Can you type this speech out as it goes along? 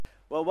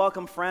Well,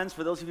 welcome, friends.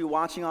 For those of you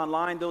watching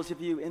online, those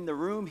of you in the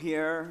room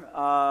here,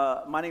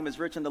 my name is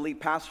Rich. I'm the lead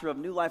pastor of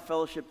New Life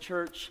Fellowship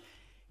Church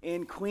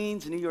in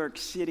Queens, New York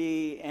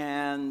City.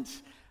 And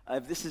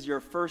if this is your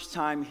first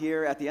time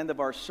here, at the end of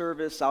our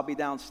service, I'll be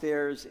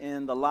downstairs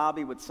in the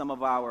lobby with some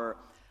of our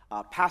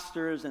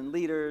pastors and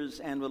leaders,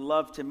 and would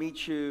love to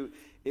meet you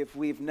if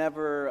we've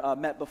never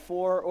met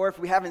before, or if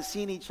we haven't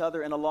seen each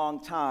other in a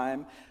long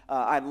time.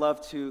 I'd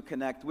love to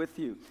connect with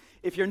you.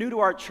 If you're new to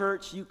our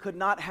church, you could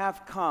not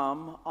have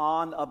come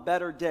on a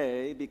better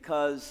day,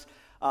 because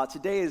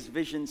today is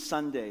Vision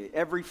Sunday.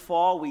 Every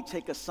fall, we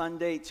take a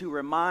Sunday to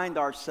remind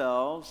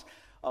ourselves,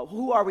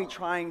 who are we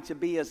trying to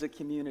be as a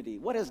community?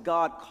 What has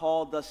God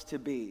called us to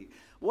be?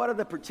 What are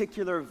the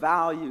particular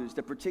values,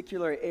 the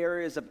particular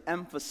areas of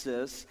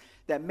emphasis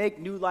that make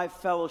New Life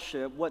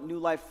Fellowship what New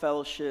Life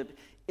Fellowship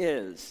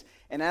is?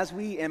 And as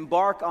we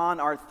embark on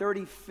our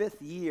 35th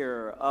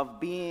year of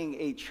being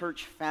a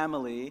church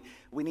family,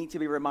 we need to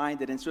be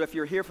reminded. And so if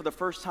you're here for the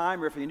first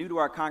time, or if you're new to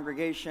our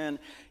congregation,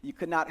 you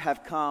could not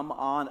have come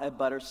on a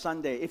better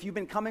Sunday. If you've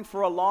been coming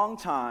for a long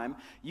time,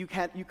 you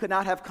could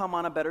not have come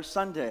on a better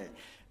Sunday,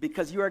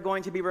 because you are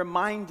going to be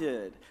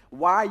reminded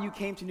why you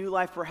came to New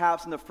Life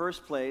perhaps in the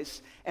first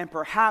place, and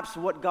perhaps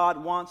what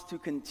God wants to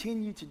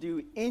continue to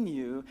do in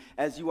you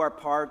as you are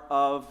part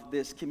of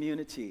this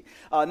community.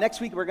 Next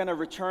week, we're going to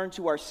return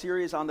to our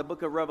series on the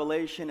book of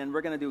Revelation, and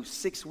we're going to do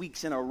 6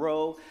 weeks in a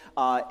row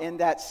in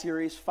that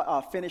series,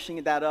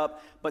 finishing that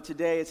up. But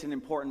today, it's an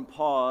important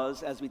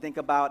pause as we think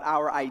about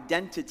our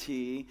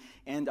identity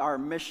and our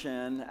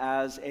mission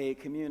as a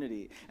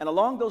community. And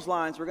along those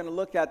lines, we're going to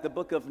look at the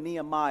book of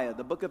Nehemiah.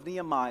 The book of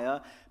Nehemiah,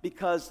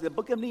 because the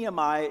book of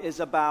Nehemiah is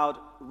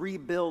about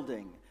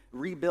rebuilding.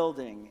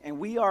 And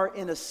we are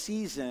in a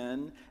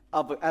season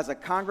of, as a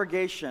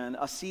congregation,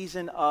 a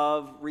season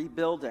of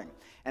rebuilding.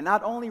 And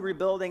not only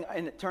rebuilding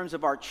in terms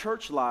of our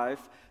church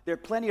life, there are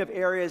plenty of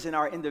areas in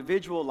our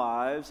individual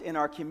lives, in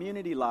our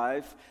community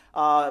life,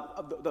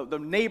 the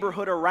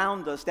neighborhood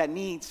around us that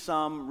needs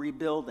some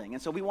rebuilding.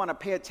 And so we want to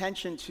pay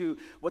attention to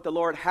what the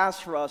Lord has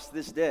for us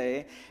this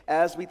day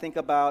as we think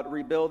about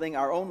rebuilding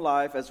our own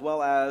life as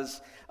well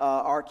as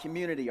our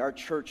community, our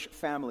church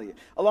family.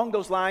 Along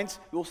those lines,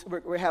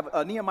 we have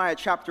Nehemiah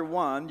chapter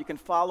 1. You can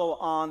follow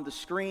on the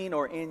screen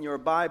or in your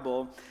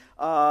Bible.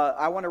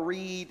 I want to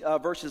read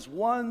verses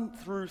 1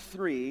 through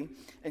 3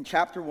 in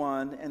chapter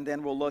 1, and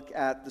then we'll look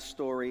at the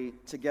story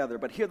together.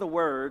 But hear the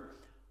word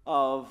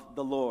of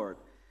the Lord.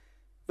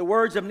 The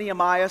words of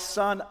Nehemiah,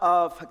 son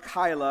of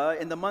Hakaliah,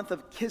 in the month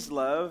of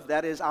Kislev,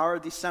 that is our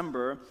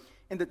December,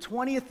 in the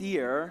 20th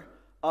year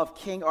of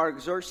King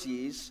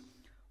Artaxerxes,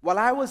 while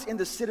I was in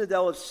the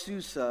citadel of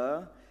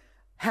Susa,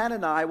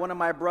 Hanani, one of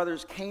my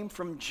brothers, came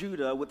from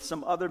Judah with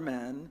some other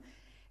men,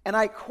 and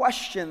I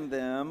questioned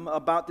them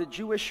about the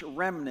Jewish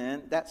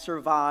remnant that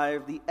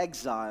survived the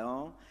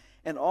exile,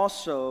 and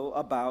also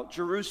about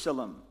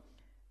Jerusalem.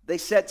 They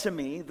said to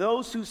me,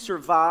 "Those who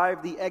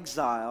survived the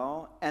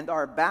exile and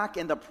are back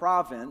in the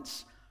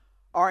province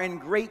are in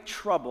great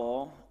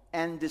trouble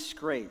and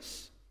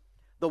disgrace.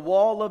 The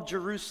wall of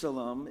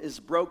Jerusalem is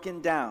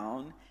broken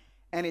down,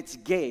 and its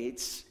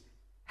gates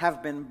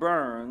have been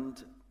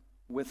burned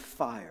with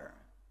fire."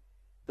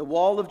 The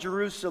wall of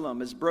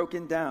Jerusalem is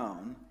broken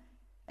down,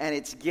 and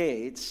its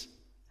gates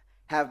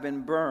have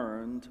been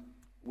burned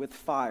with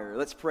fire.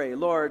 Let's pray.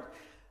 Lord,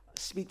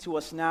 speak to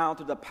us now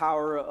through the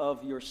power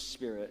of your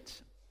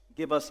Spirit.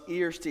 Give us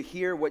ears to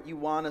hear what you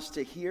want us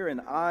to hear, and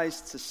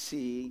eyes to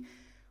see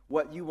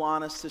what you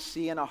want us to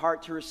see, and a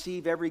heart to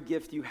receive every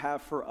gift you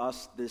have for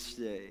us this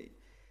day.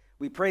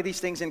 We pray these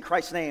things in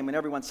Christ's name, and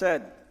everyone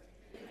said,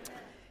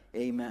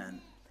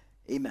 Amen.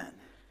 Amen.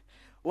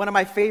 One of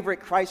my favorite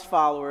Christ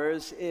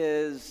followers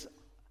is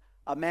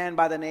a man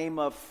by the name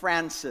of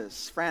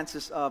Francis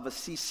of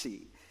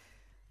Assisi.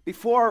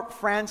 Before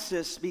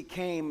Francis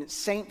became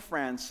Saint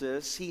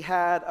Francis, he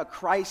had a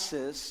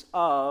crisis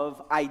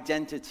of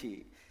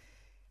identity.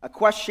 A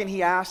question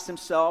he asked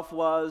himself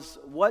was,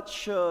 what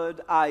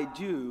should I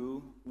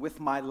do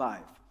with my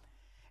life?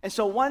 And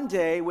so one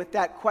day, with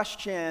that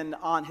question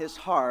on his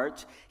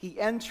heart, he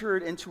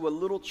entered into a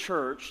little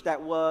church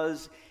that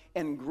was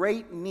in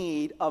great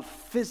need of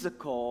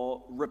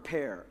physical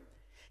repair.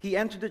 He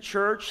entered the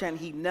church and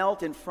he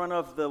knelt in front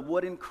of the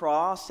wooden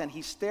cross, and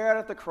he stared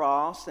at the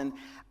cross and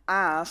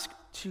asked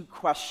 2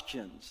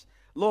 questions.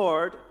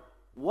 Lord,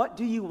 what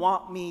do you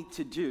want me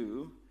to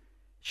do?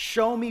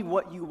 Show me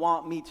what you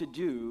want me to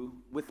do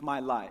with my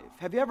life.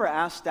 Have you ever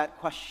asked that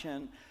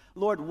question?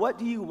 Lord, what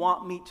do you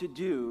want me to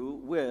do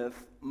with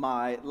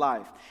my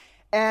life?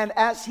 And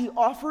as he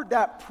offered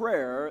that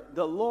prayer,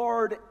 the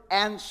Lord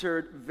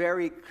answered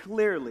very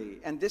clearly.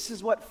 And this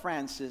is what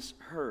Francis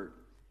heard.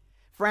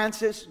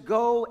 Francis,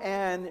 go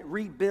and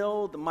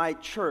rebuild my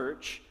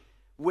church,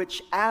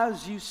 which,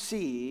 as you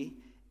see,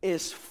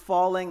 is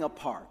falling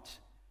apart.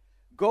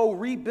 Go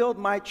rebuild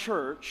my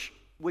church,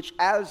 which,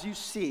 as you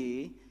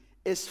see,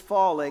 is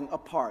falling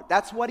apart.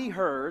 That's what he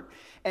heard.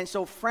 And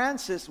so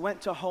Francis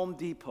went to Home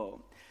Depot,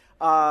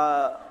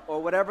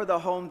 or whatever the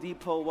Home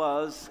Depot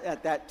was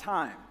at that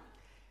time.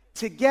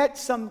 to get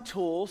some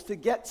tools, to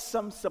get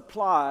some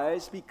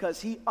supplies,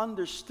 because he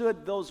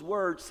understood those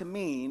words to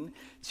mean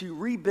to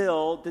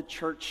rebuild the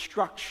church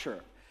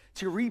structure,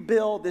 to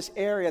rebuild this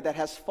area that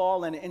has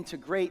fallen into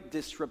great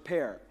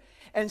disrepair.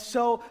 And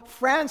so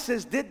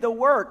Francis did the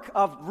work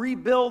of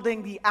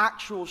rebuilding the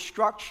actual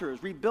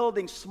structures,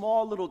 rebuilding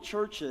small little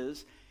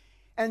churches.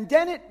 And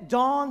then it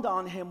dawned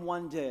on him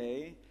one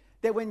day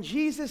that when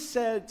Jesus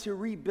said to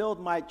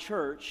rebuild my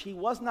church, he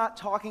was not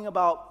talking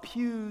about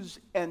pews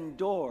and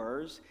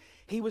doors.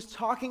 He was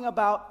talking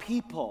about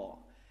people.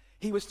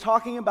 He was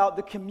talking about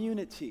the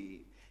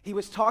community. He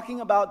was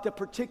talking about the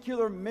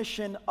particular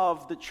mission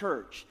of the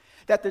church,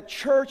 that the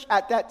church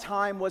at that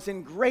time was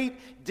in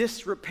great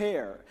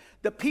disrepair.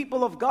 The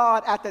people of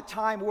God at the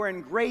time were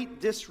in great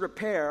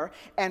disrepair,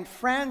 and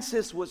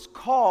Francis was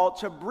called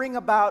to bring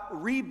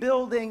about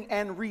rebuilding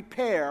and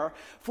repair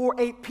for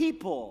a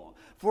people,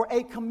 for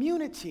a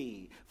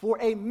community, for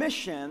a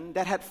mission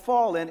that had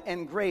fallen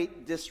in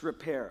great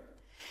disrepair.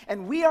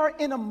 And we are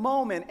in a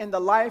moment in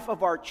the life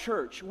of our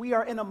church, we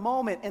are in a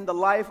moment in the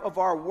life of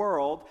our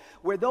world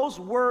where those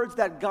words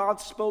that God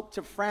spoke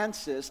to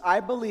Francis, I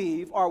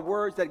believe, are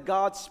words that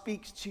God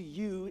speaks to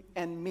you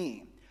and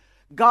me.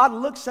 God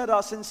looks at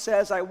us and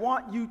says, I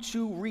want you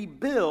to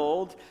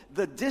rebuild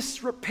the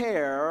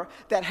disrepair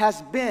that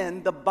has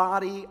been the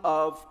body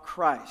of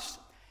Christ.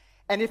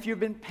 And if you've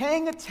been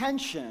paying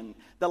attention,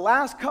 the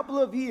last couple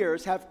of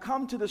years have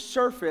come to the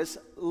surface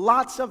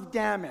lots of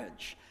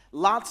damage,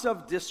 lots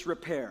of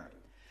disrepair.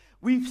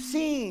 We've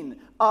seen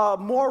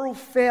moral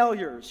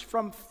failures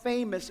from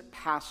famous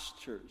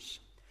pastors.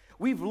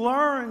 We've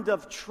learned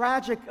of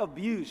tragic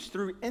abuse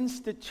through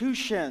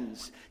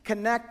institutions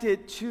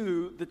connected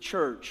to the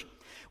church.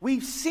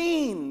 We've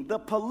seen the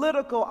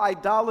political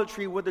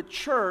idolatry where the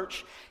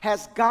church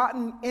has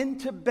gotten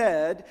into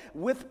bed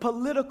with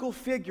political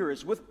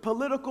figures, with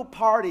political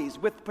parties,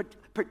 with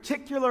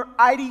particular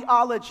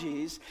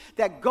ideologies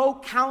that go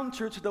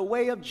counter to the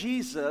way of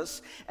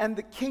Jesus and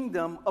the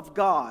kingdom of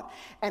God.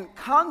 And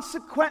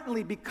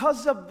consequently,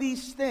 because of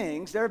these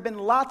things, there have been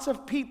lots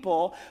of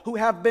people who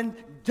have been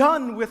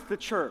done with the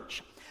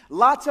church.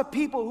 Lots of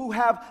people who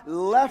have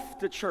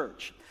left the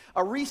church.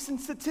 A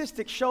recent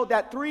statistic showed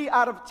that 3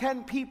 out of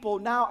 10 people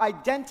now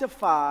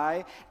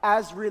identify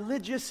as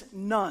religious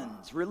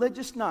nuns.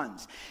 Religious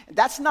nuns.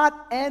 That's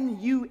not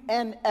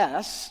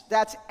N-U-N-S,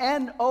 that's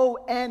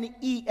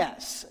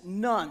N-O-N-E-S.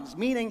 Nuns,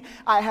 meaning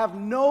I have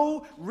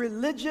no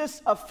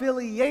religious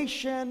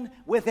affiliation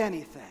with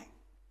anything.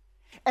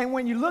 And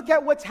when you look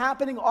at what's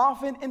happening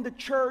often in the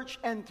church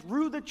and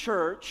through the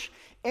church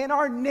in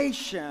our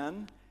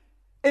nation,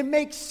 it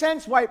makes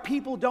sense why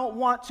people don't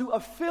want to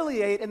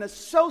affiliate and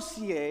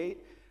associate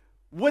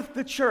with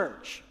the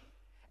church.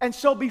 And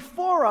so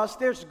before us,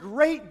 there's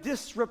great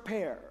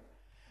disrepair.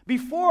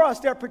 Before us,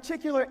 there are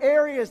particular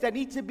areas that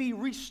need to be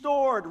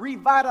restored,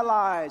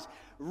 revitalized,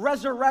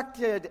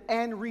 resurrected,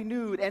 and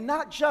renewed. And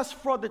not just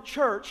for the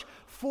church,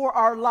 for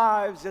our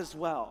lives as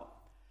well.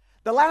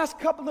 The last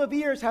couple of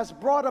years has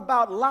brought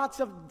about lots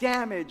of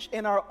damage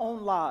in our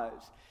own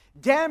lives.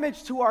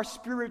 Damage to our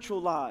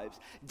spiritual lives,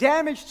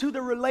 damage to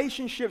the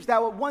relationships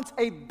that were once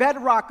a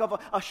bedrock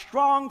of a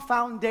strong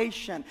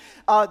foundation,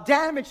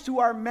 damage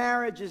to our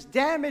marriages,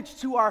 damage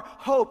to our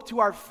hope,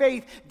 to our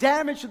faith,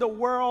 damage to the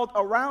world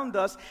around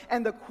us.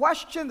 And the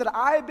question that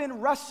I've been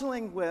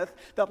wrestling with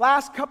the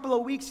last couple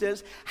of weeks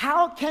is,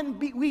 how can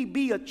we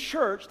be a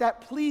church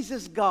that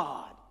pleases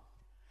God?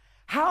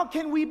 How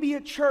can we be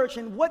a church,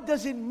 and what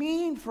does it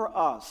mean for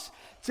us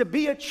to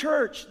be a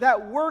church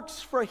that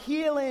works for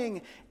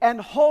healing and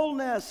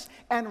wholeness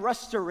and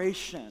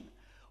restoration?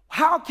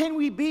 How can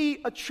we be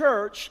a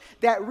church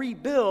that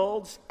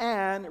rebuilds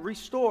and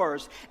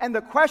restores? And the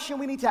question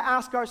we need to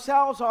ask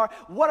ourselves are,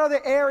 what are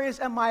the areas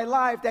in my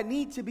life that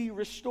need to be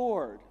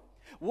restored?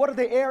 What are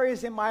the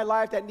areas in my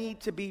life that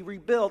need to be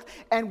rebuilt?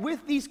 And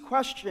with these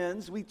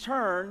questions, we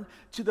turn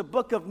to the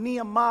book of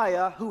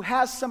Nehemiah, who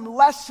has some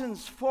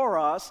lessons for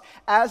us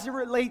as it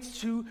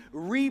relates to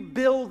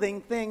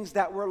rebuilding things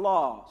that were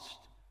lost,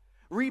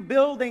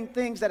 rebuilding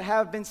things that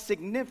have been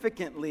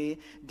significantly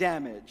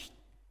damaged.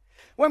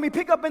 When we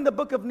pick up in the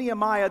book of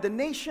Nehemiah, the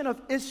nation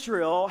of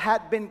Israel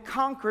had been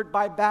conquered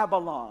by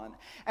Babylon.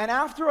 And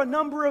after a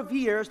number of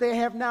years, they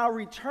have now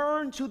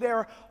returned to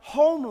their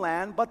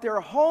homeland, but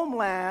their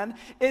homeland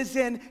is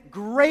in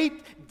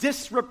great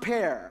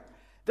disrepair.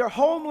 Their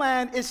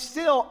homeland is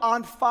still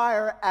on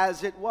fire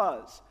as it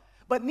was.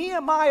 But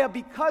Nehemiah,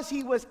 because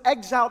he was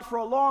exiled for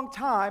a long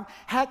time,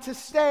 had to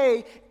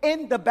stay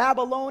in the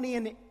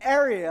Babylonian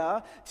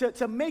area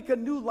to make a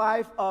new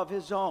life of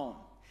his own.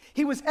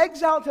 He was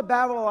exiled to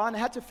Babylon and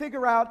had to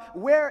figure out,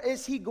 where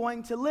is he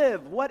going to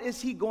live? What is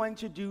he going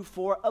to do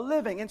for a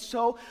living? And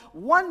so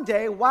one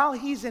day, while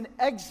he's in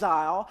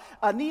exile,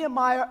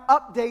 Nehemiah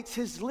updates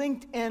his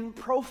LinkedIn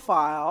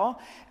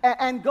profile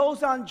and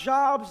goes on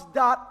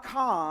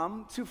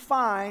jobs.com to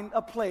find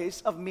a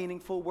place of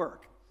meaningful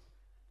work.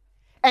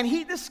 And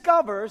he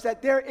discovers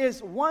that there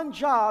is one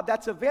job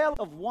that's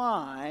available of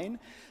wine.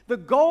 The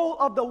goal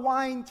of the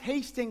wine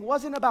tasting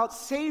wasn't about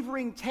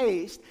savoring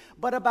taste,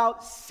 but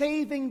about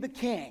saving the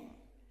king.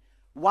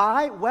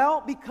 Why?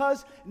 Well,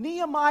 because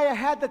Nehemiah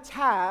had the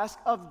task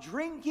of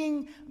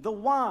drinking the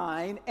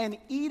wine and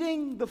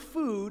eating the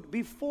food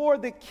before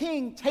the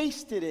king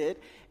tasted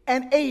it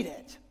and ate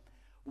it.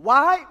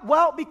 Why?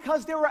 Well,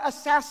 because there were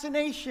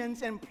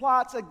assassinations and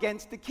plots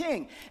against the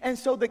king. And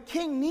so the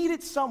king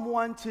needed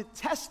someone to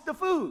test the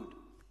food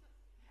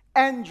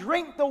and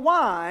drink the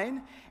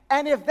wine.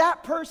 And if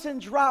that person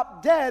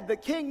dropped dead, the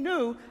king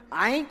knew,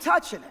 I ain't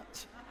touching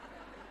it.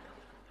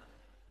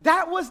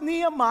 That was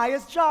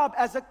Nehemiah's job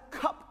as a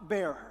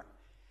cupbearer.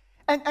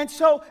 And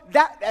so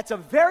that's a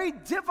very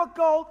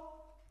difficult,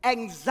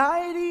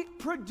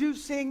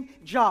 anxiety-producing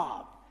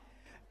job.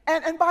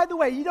 And by the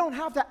way, you don't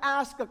have to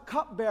ask a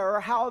cupbearer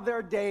how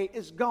their day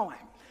is going.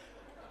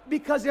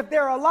 Because if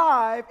they're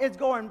alive, it's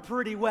going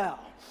pretty well.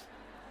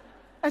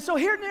 And so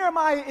here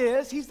Nehemiah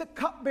is. He's the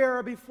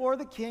cupbearer before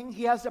the king.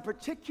 He has a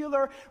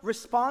particular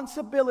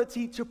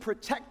responsibility to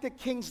protect the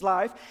king's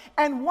life.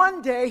 And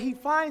one day he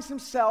finds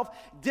himself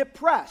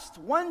depressed.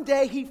 One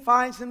day he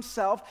finds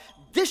himself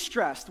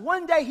distressed.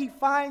 One day he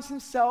finds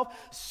himself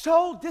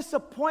so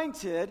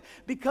disappointed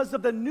because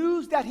of the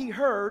news that he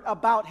heard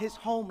about his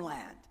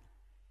homeland.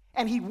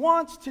 And he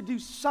wants to do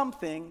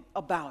something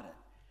about it.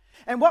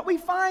 And what we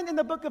find in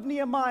the book of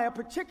Nehemiah,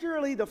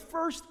 particularly the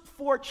first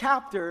 4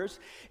 chapters,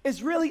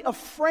 is really a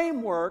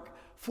framework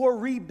for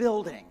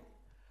rebuilding,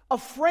 a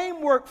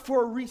framework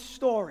for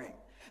restoring.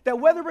 That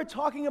whether we're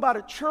talking about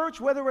a church,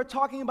 whether we're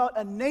talking about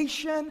a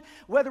nation,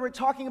 whether we're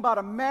talking about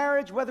a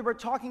marriage, whether we're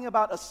talking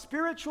about a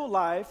spiritual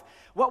life,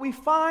 what we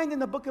find in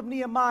the book of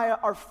Nehemiah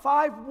are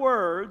 5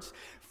 words,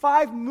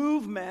 5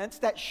 movements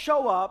that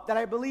show up that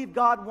I believe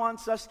God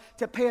wants us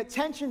to pay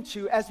attention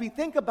to as we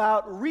think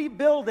about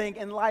rebuilding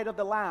in light of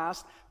the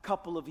last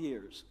couple of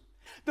years.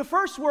 The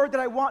first word that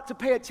I want to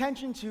pay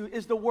attention to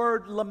is the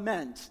word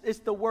lament. It's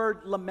the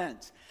word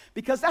lament.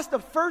 Because that's the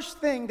first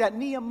thing that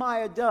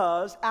Nehemiah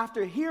does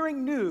after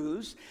hearing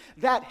news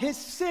that his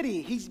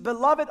city, his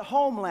beloved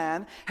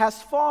homeland,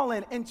 has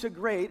fallen into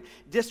great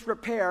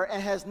disrepair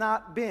and has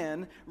not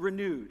been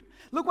renewed.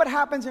 Look what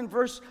happens in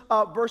verse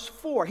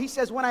 4. He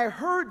says, when I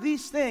heard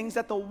these things,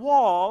 that the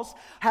walls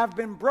have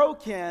been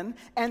broken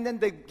and then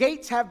the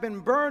gates have been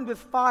burned with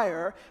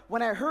fire,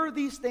 when I heard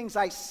these things,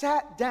 I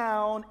sat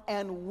down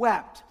and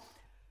wept.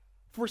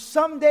 For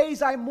some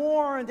days I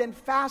mourned and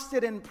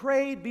fasted and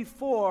prayed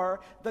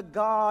before the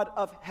God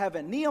of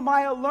heaven.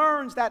 Nehemiah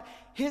learns that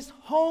his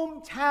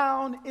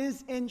hometown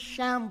is in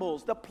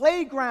shambles. The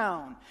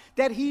playground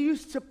that he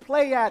used to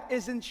play at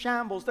is in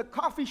shambles. The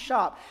coffee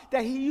shop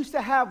that he used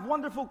to have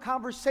wonderful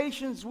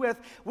conversations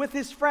with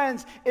his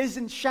friends is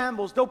in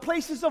shambles. The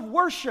places of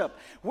worship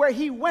where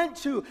he went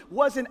to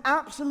was in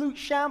absolute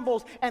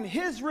shambles. And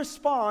his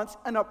response,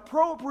 an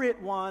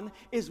appropriate one,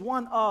 is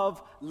one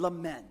of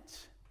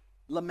lament.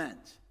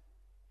 Lament.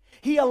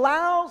 He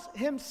allows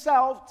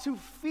himself to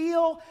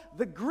feel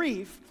the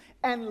grief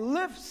and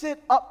lifts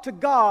it up to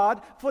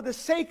God for the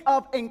sake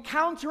of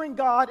encountering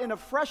God in a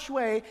fresh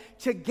way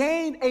to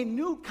gain a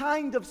new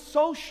kind of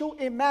social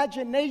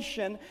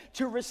imagination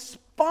to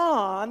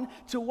respond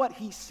to what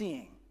he's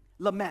seeing.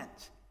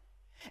 Lament.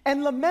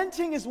 And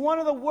lamenting is one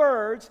of the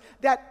words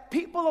that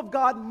people of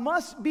God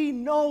must be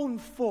known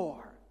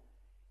for.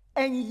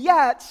 And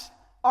yet,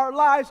 our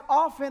lives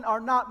often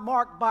are not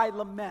marked by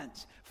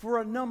lament for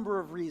a number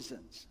of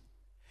reasons.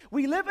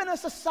 We live in a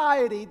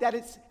society that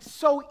is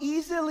so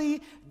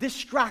easily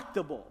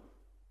distractible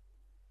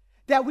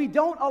that we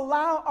don't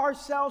allow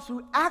ourselves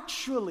to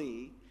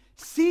actually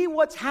see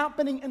what's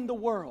happening in the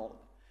world.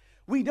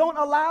 We don't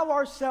allow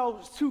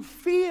ourselves to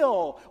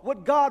feel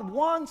what God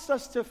wants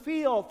us to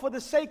feel for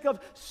the sake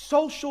of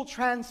social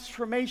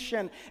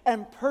transformation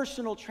and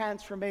personal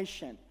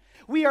transformation.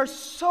 We are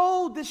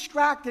so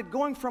distracted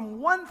going from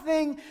one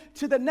thing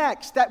to the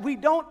next that we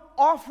don't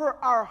offer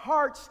our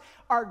hearts,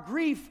 our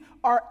grief,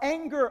 our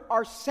anger,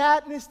 our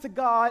sadness to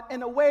God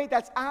in a way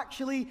that's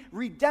actually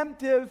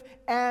redemptive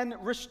and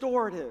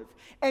restorative.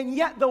 And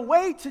yet the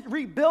way to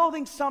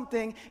rebuilding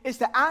something is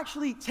to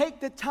actually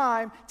take the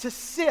time to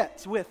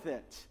sit with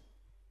it.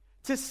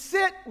 To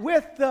sit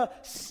with the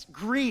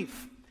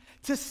grief.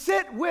 To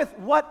sit with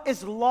what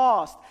is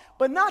lost.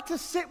 But not to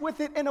sit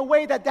with it in a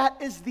way that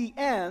is the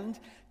end.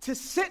 To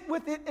sit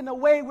with it in a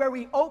way where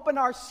we open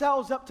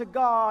ourselves up to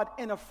God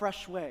in a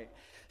fresh way.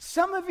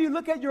 Some of you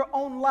look at your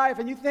own life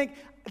and you think,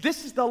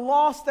 this is the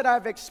loss that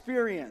I've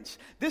experienced.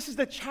 This is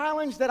the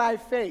challenge that I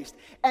faced.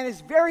 And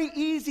it's very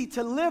easy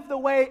to live the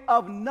way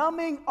of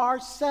numbing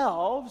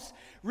ourselves,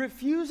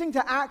 refusing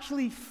to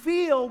actually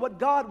feel what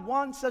God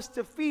wants us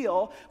to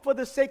feel for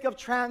the sake of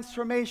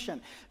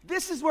transformation.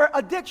 This is where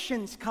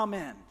addictions come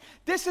in.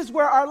 This is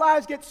where our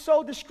lives get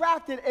so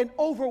distracted and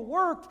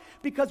overworked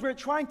because we're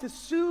trying to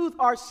soothe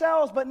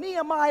ourselves. But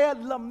Nehemiah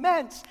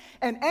laments,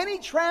 and any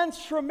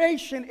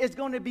transformation is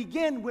going to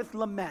begin with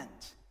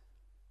lament.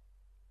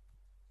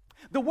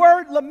 The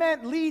word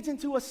lament leads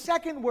into a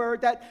second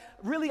word that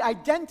really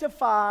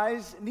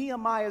identifies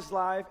Nehemiah's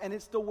life, and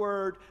it's the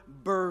word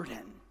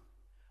burden.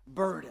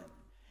 Burden.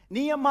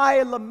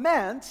 Nehemiah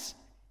laments,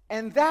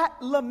 and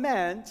that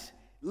lament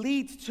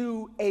leads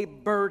to a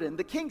burden.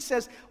 The king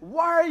says,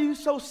 "Why are you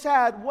so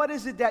sad? What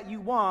is it that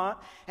you want?"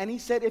 And he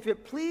said, "If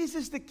it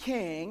pleases the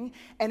king,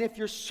 and if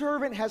your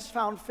servant has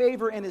found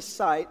favor in his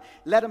sight,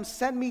 let him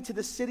send me to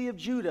the city of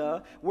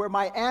Judah, where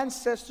my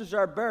ancestors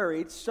are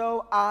buried,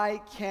 so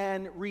I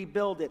can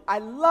rebuild it." I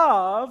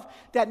love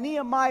that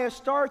Nehemiah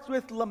starts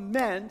with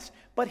lament,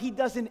 but he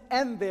doesn't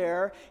end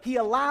there. He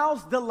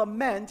allows the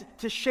lament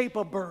to shape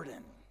a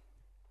burden.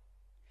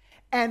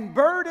 And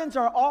burdens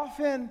are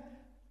often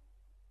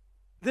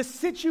the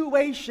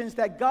situations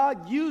that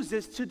God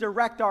uses to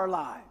direct our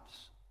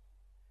lives.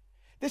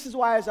 This is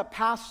why, as a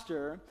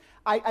pastor,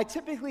 I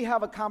typically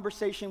have a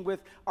conversation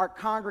with our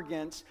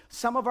congregants,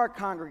 some of our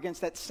congregants,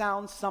 that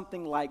sounds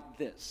something like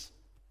this.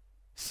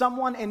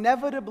 Someone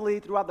inevitably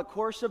throughout the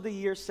course of the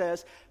year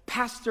says,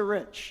 "Pastor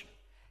Rich,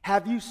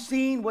 have you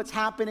seen what's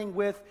happening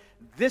with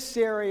this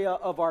area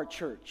of our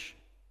church?"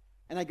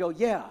 And I go,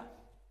 "Yeah."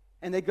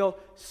 And they go,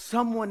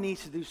 "Someone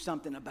needs to do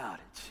something about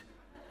it."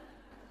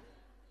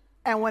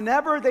 And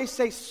whenever they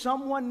say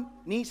someone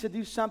needs to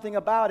do something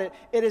about it,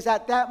 it is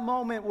at that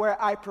moment where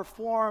I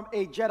perform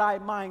a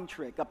Jedi mind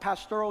trick, a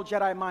pastoral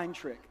Jedi mind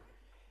trick,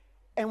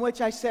 in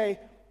which I say,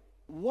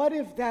 "What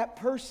if that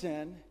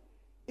person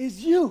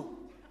is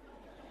you?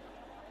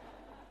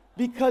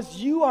 Because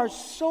you are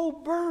so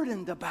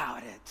burdened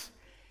about it.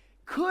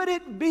 Could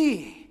it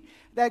be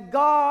that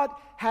God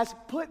has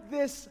put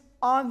this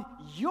on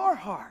your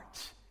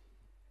heart?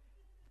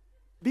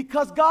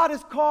 Because God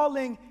is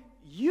calling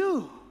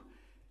you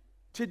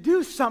to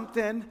do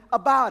something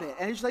about it."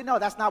 And he's like, "No,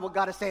 that's not what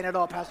God is saying at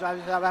all,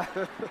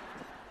 Pastor."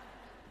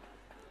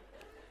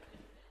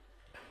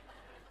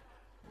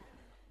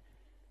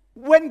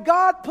 When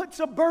God puts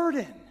a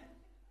burden,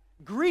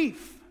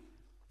 grief,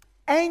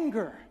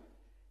 anger,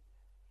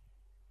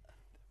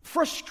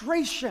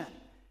 frustration,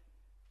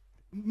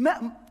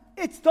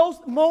 it's those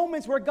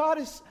moments where God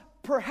is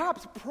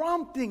perhaps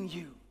prompting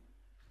you,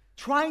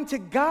 trying to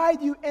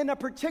guide you in a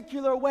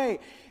particular way.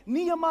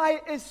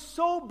 Nehemiah is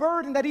so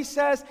burdened that he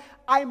says,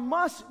 "I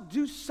must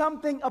do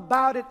something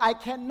about it. I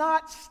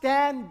cannot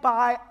stand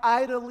by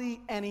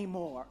idly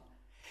anymore."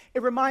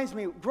 It reminds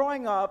me,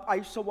 growing up, I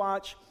used to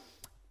watch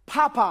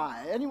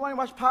Popeye. Anyone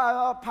watch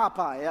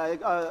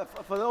Popeye?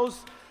 For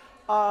those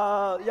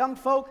young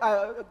folk,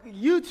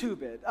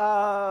 YouTube it.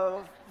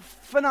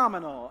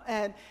 Phenomenal.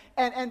 And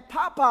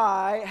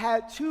Popeye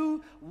had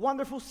two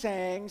wonderful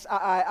sayings.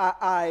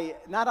 I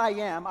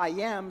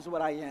am's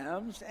what I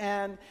am's.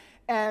 And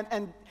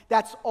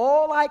that's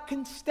all I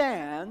can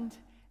stand,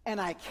 and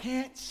I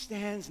can't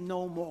stand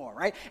no more,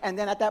 right? And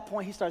then at that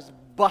point, he starts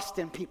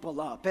busting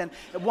people up, and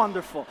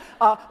wonderful.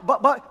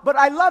 But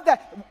I love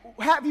that.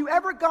 Have you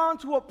ever gone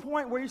to a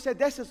point where you said,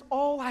 "This is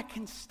all I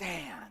can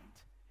stand,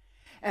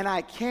 and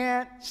I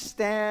can't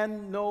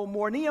stand no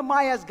more"?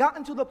 Nehemiah has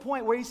gotten to the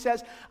point where he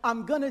says,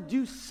 "I'm going to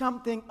do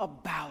something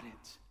about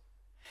it."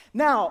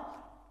 Now,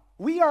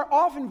 we are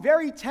often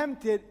very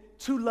tempted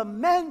to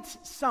lament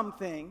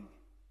something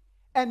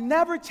and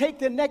never take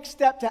the next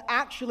step to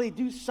actually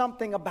do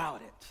something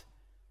about it.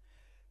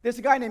 There's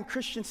a guy named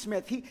Christian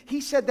Smith.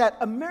 He said that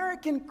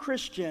American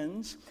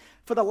Christians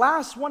for the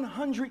last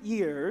 100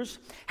 years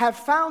have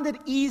found it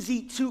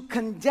easy to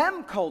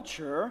condemn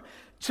culture,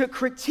 to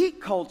critique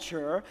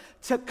culture,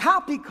 to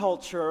copy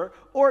culture,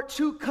 or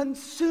to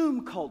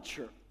consume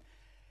culture,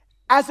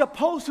 as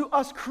opposed to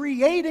us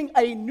creating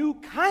a new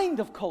kind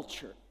of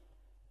culture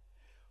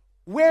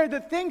where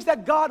the things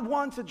that God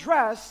wants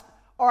addressed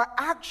are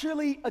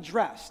actually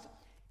addressed.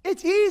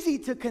 It's easy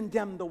to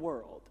condemn the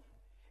world.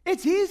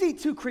 It's easy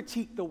to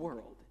critique the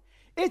world.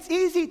 It's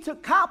easy to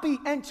copy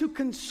and to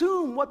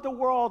consume what the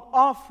world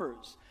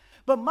offers.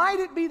 But might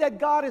it be that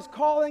God is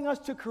calling us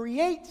to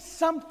create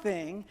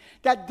something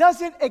that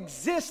doesn't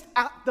exist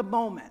at the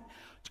moment?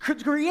 To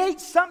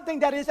create something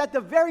that is at the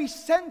very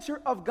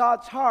center of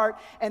God's heart.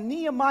 And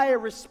Nehemiah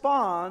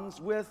responds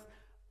with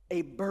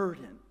a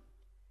burden.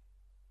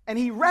 And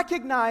he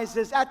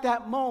recognizes at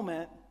that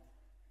moment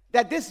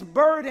that this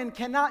burden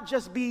cannot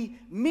just be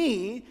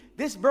me.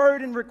 This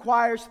burden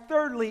requires,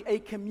 thirdly, a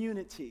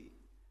community.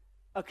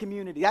 A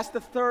community. That's the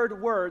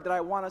third word that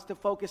I want us to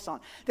focus on.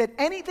 That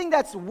anything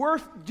that's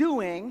worth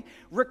doing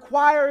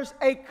requires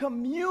a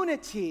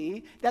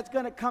community that's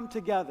going to come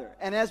together.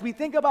 And as we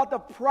think about the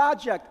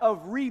project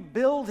of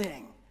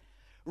rebuilding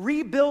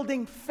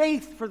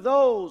faith for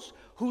those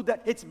who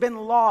it's been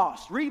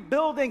lost,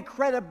 rebuilding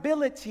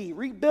credibility,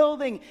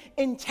 rebuilding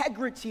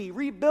integrity,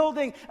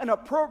 rebuilding an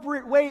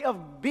appropriate way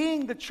of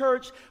being the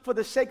church for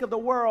the sake of the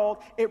world,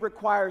 it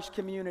requires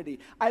community.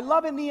 I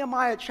love in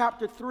Nehemiah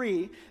chapter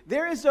 3,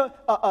 there is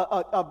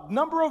a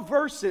number of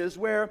verses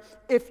where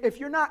if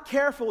you're not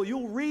careful,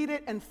 you'll read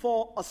it and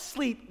fall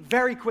asleep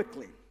very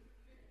quickly.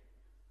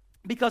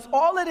 Because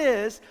all it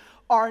is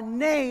are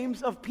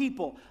names of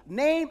people.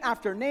 Name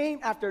after name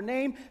after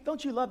name.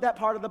 Don't you love that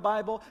part of the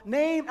Bible?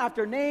 Name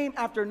after name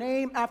after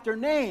name after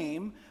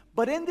name.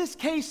 But in this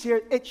case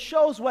here, it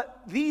shows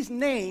what these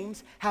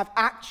names have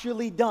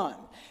actually done.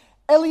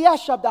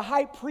 Eliashib, the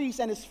high priest,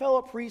 and his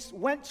fellow priests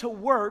went to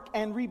work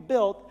and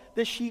rebuilt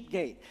the sheep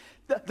gate.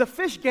 The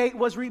fish gate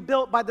was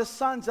rebuilt by the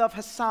sons of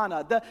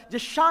Hassanah. The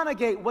Jeshanah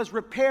gate was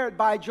repaired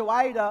by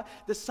Joiada,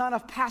 the son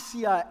of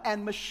Paseah,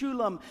 and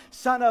Meshullam,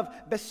 son of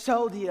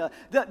Besodiah.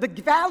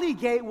 The valley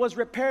gate was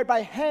repaired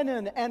by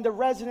Hanan and the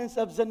residents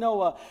of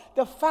Zanoah.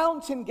 The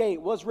fountain gate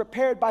was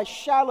repaired by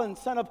Shallun,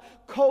 son of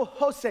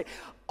Kohose.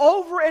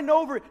 Over and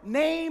over,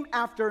 name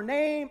after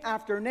name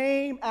after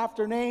name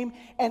after name.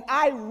 And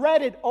I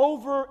read it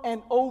over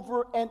and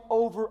over and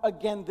over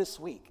again this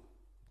week.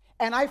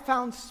 And I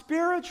found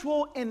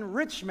spiritual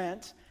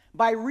enrichment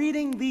by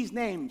reading these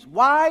names.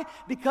 Why?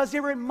 Because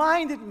it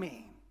reminded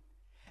me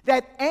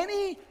that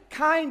any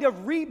kind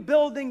of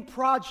rebuilding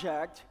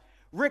project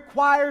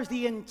requires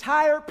the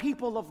entire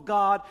people of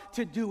God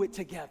to do it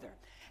together.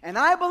 And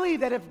I believe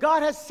that if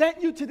God has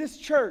sent you to this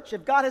church,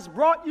 if God has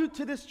brought you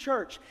to this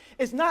church,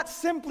 it's not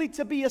simply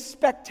to be a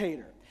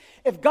spectator.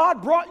 If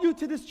God brought you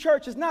to this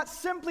church, it's not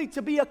simply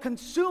to be a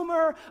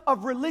consumer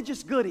of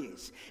religious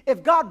goodies.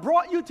 If God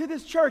brought you to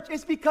this church,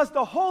 it's because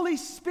the Holy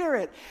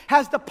Spirit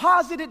has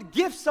deposited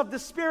gifts of the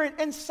Spirit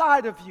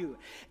inside of you.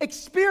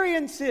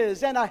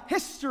 Experiences and a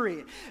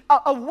history,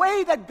 a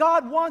way that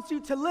God wants you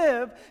to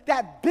live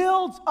that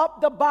builds up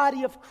the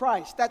body of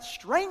Christ, that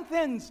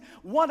strengthens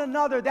one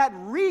another, that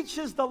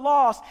reaches the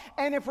lost.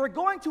 And if we're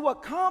going to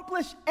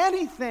accomplish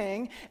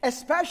anything,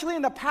 especially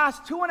in the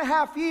past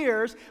 2.5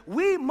 years,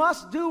 we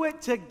must do it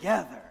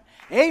together.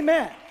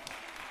 Amen.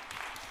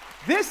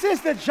 This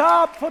is the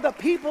job for the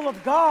people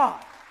of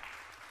God.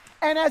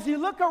 And as you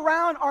look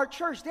around our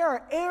church, there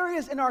are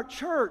areas in our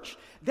church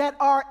that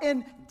are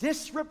in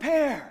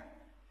disrepair.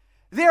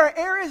 There are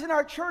areas in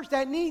our church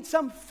that need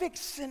some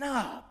fixing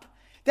up,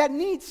 that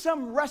need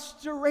some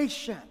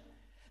restoration.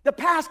 The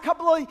past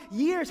couple of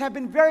years have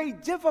been very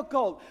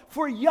difficult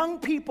for young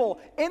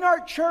people in our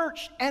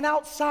church and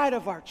outside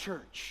of our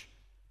church.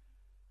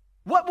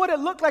 What would it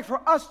look like for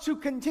us to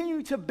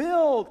continue to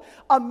build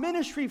a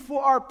ministry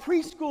for our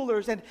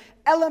preschoolers and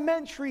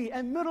elementary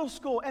and middle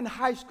school and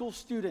high school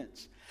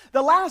students?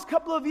 The last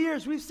couple of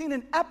years, we've seen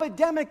an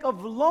epidemic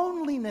of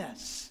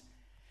loneliness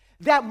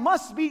that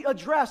must be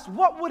addressed.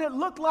 What would it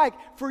look like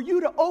for you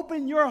to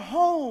open your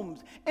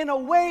homes in a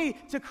way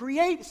to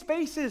create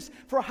spaces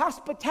for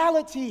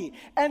hospitality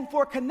and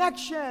for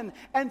connection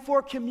and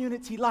for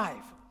community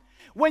life?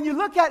 When you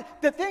look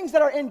at the things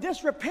that are in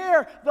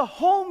disrepair, the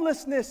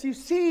homelessness you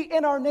see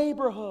in our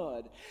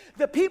neighborhood,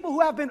 the people who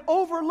have been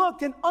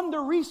overlooked and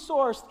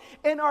under-resourced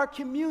in our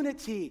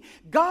community,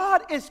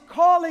 God is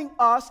calling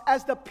us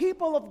as the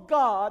people of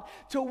God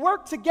to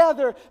work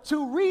together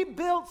to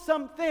rebuild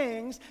some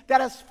things that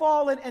has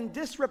fallen in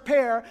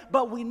disrepair,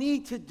 but we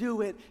need to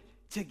do it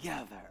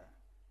together.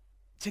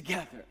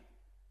 Together.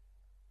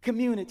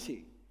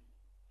 Community.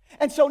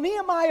 And so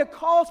Nehemiah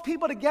calls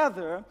people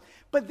together.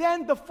 But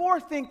then the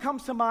fourth thing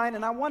comes to mind,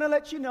 and I want to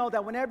let you know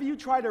that whenever you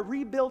try to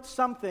rebuild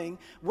something,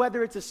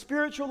 whether it's a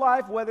spiritual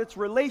life, whether it's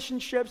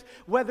relationships,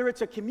 whether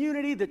it's a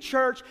community, the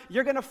church,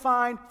 you're going to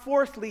find,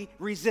 fourthly,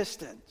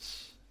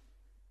 resistance.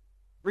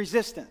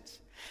 Resistance.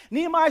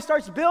 Nehemiah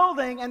starts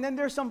building, and then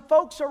there's some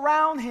folks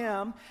around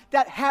him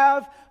that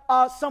have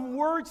some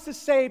words to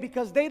say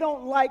because they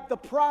don't like the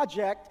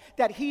project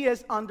that he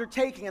is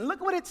undertaking. And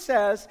look what it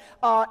says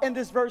in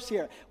this verse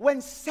here.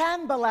 When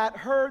Sanballat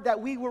heard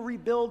that we were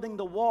rebuilding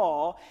the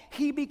wall,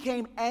 he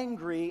became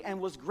angry and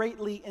was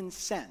greatly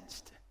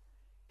incensed.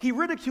 He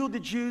ridiculed the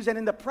Jews, and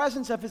in the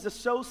presence of his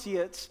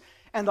associates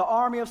and the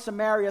army of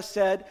Samaria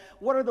said,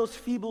 "What are those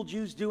feeble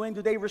Jews doing?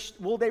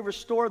 Will they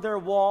restore their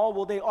wall?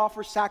 Will they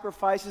offer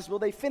sacrifices? Will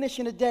they finish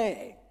in a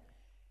day?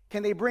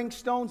 Can they bring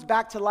stones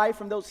back to life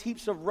from those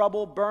heaps of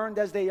rubble, burned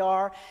as they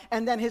are?"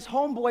 And then his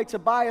homeboy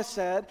Tobiah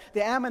said,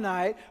 the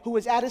Ammonite, who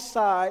was at his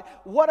side,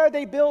 "What are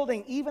they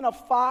building? Even a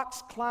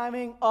fox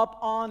climbing up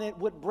on it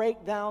would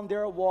break down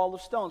their wall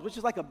of stones," which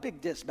is like a big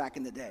diss back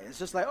in the day. It's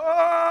just like,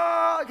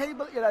 oh, can you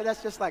believe? You know,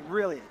 that's just like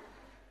really,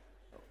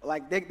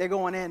 like they're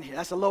going in here.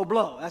 That's a low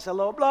blow. That's a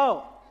low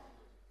blow.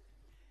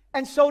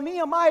 And so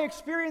Nehemiah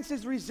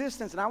experiences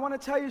resistance. And I want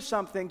to tell you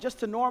something, just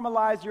to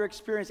normalize your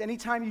experience,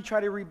 anytime you try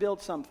to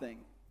rebuild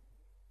something,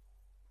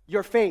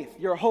 your faith,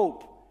 your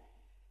hope,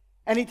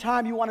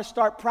 anytime you want to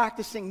start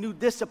practicing new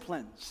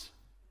disciplines,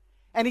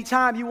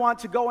 anytime you want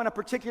to go in a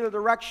particular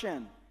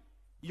direction,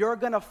 you're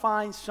going to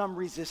find some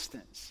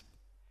resistance.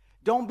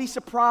 Don't be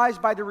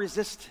surprised by the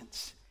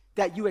resistance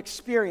that you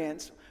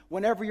experience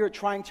whenever you're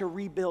trying to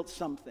rebuild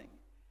something.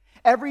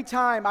 Every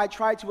time I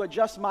try to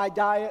adjust my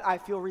diet, I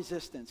feel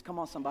resistance. Come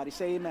on, somebody,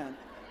 say amen.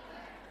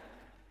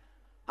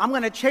 I'm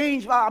going to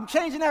change. I'm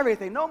changing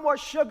everything. No more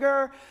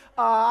sugar.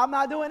 I'm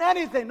not doing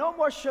anything. No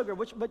more sugar.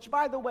 Which,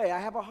 by the way, I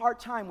have a hard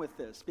time with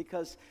this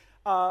because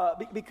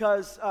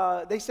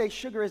they say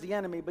sugar is the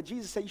enemy, but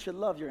Jesus said you should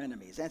love your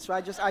enemies. And so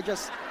I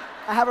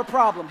have a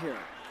problem here.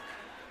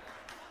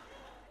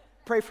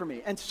 pray for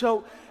me. And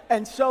so,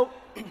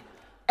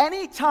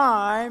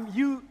 anytime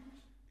you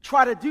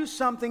try to do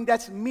something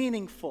that's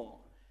meaningful,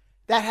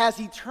 that has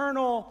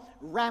eternal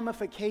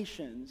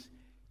ramifications,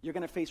 you're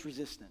going to face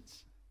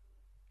resistance.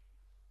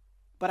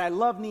 But I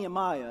love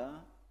Nehemiah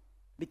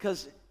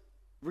because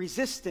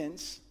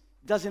resistance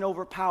doesn't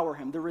overpower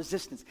him. The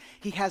resistance.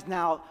 He has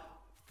now,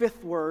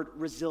 fifth word,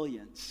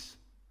 resilience.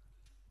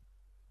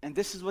 And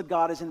this is what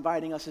God is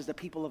inviting us as the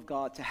people of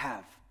God to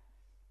have.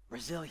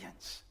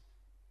 Resilience.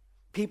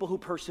 People who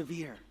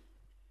persevere.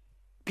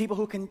 People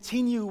who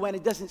continue when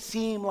it doesn't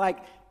seem like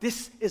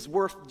this is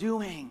worth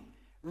doing.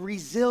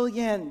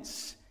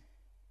 Resilience.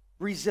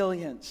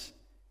 Resilience.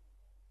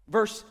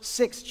 Verse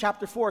 6,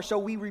 chapter 4. So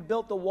we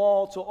rebuilt the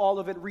wall till all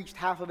of it reached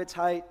half of its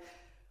height,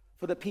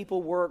 for the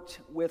people worked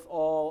with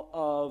all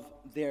of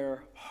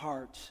their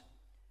heart.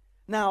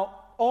 Now,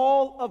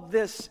 all of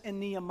this in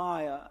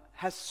Nehemiah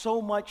has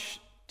so much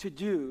to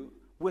do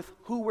with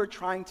who we're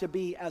trying to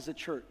be as a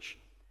church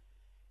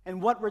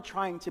and what we're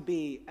trying to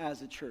be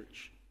as a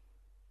church.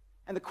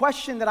 And the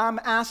question that I'm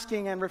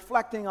asking and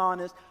reflecting on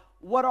is,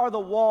 what are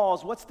the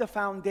walls? What's the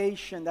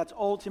foundation that's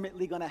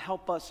ultimately going to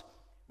help us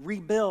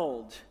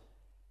rebuild,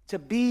 to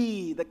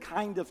be the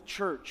kind of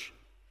church,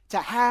 to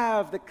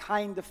have the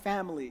kind of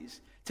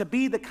families, to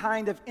be the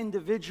kind of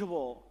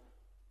individual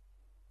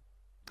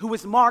who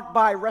is marked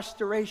by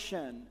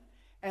restoration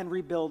and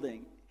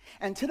rebuilding?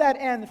 And to that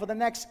end, for the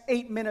next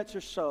 8 minutes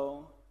or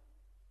so,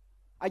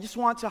 I just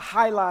want to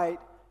highlight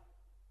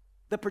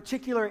the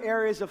particular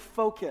areas of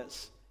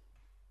focus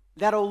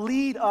that'll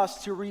lead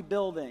us to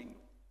rebuilding,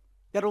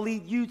 that'll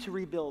lead you to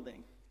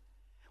rebuilding.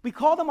 We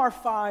call them our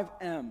 5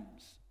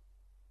 M's,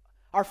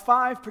 our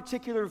 5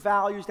 particular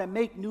values that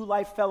make New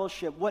Life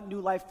Fellowship what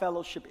New Life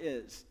Fellowship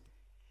is.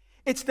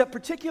 It's the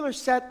particular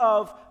set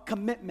of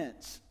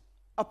commitments,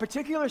 a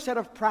particular set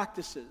of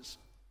practices,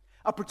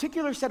 a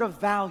particular set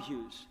of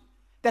values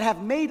that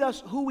have made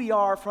us who we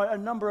are for a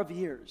number of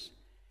years.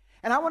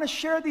 And I want to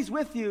share these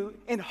with you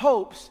in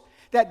hopes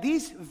that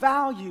these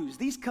values,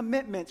 these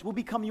commitments will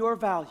become your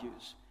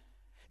values.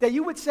 That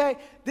you would say,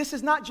 this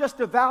is not just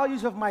the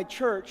values of my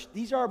church,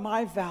 these are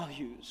my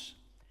values.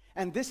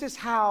 And this is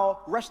how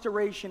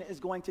restoration is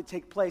going to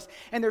take place.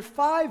 And there are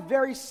 5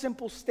 very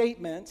simple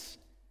statements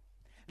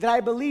that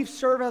I believe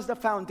serve as the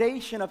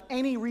foundation of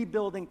any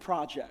rebuilding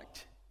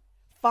project.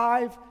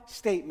 5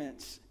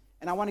 statements.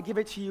 And I want to give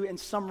it to you in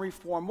summary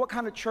form. What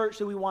kind of church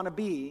do we want to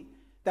be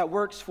that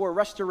works for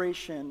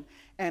restoration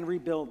and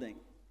rebuilding?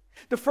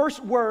 The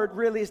first word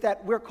really is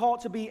that we're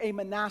called to be a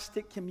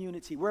monastic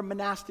community. We're a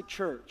monastic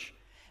church.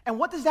 And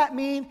what does that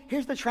mean?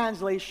 Here's the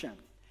translation.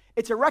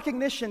 It's a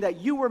recognition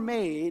that you were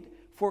made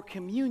for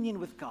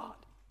communion with God.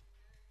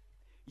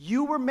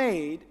 You were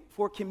made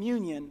for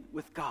communion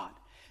with God.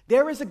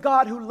 There is a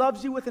God who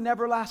loves you with an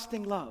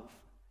everlasting love,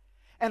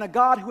 and a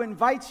God who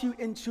invites you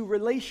into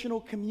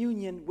relational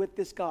communion with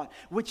this God,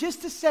 which is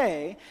to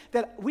say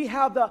that we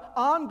have the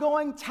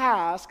ongoing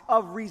task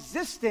of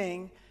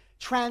resisting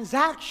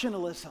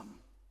transactionalism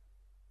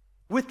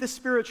with the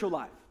spiritual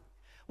life.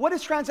 What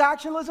is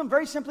transactionalism?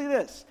 Very simply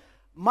this.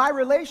 My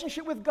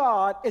relationship with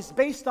God is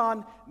based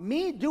on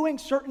me doing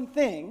certain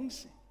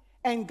things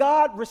and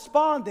God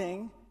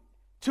responding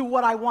to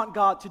what I want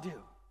God to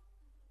do.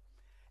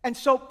 And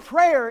so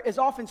prayer is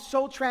often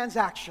so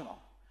transactional.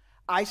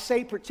 I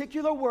say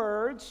particular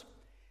words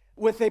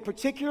with a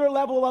particular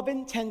level of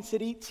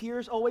intensity.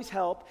 Tears always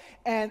help.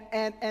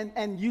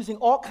 And using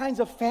all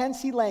kinds of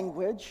fancy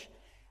language,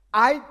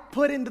 I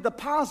put in the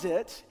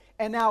deposit,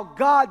 and now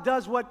God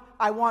does what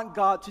I want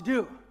God to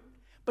do.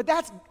 But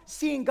that's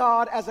seeing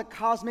God as a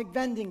cosmic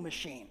vending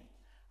machine.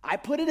 I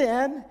put it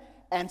in,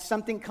 and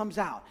something comes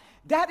out.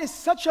 That is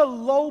such a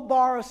low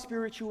bar of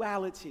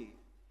spirituality,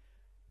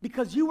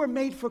 because you were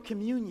made for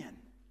communion.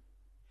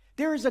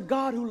 There is a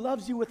God who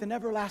loves you with an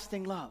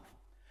everlasting love,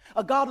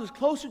 a God who's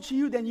closer to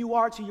you than you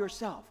are to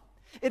yourself.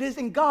 It is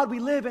in God we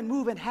live and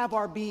move and have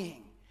our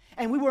being.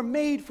 And we were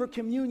made for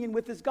communion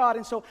with this God.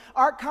 And so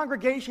our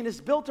congregation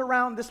is built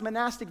around this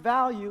monastic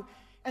value.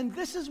 And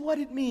this is what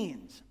it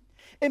means.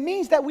 It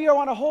means that we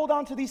want to hold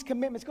on to these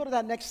commitments. Go to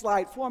that next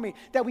slide for me.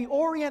 That we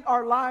orient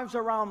our lives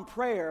around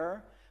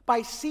prayer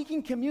by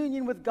seeking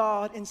communion with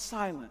God in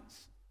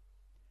silence.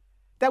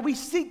 That we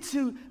seek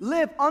to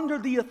live under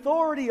the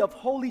authority of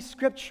Holy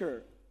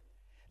Scripture,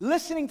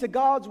 listening to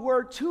God's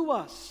word to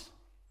us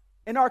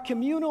in our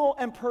communal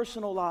and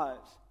personal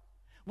lives.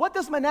 What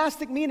does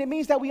monastic mean? It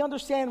means that we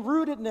understand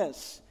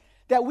rootedness,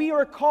 that we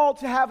are called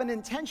to have an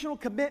intentional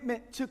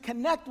commitment to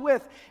connect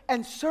with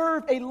and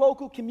serve a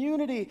local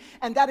community,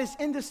 and that is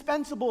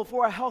indispensable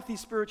for a healthy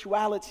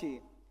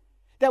spirituality.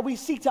 That we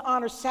seek to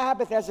honor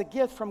Sabbath as a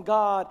gift from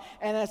God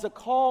and as a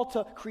call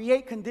to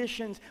create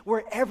conditions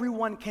where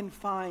everyone can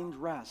find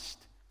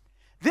rest.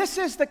 This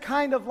is the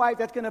kind of life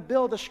that's going to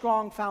build a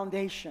strong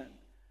foundation,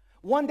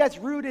 one that's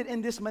rooted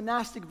in this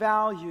monastic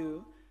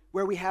value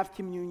where we have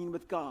communion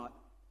with God.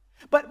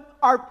 But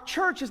our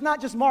church is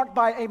not just marked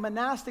by a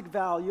monastic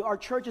value. Our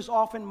church is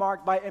often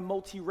marked by a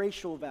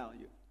multiracial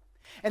value.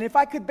 And if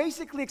I could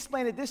basically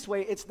explain it this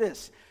way, it's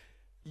this.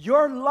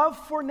 Your love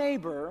for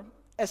neighbor,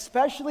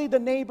 especially the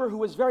neighbor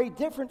who is very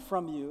different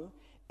from you,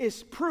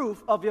 is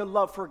proof of your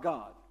love for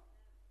God.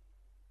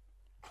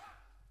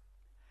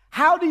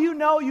 How do you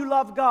know you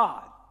love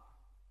God?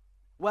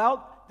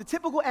 Well, the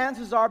typical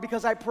answers are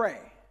because I pray,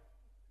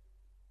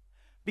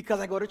 because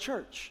I go to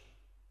church.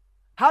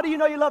 How do you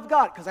know you love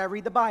God? Because I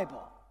read the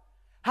Bible.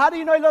 How do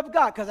you know you love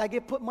God? Because I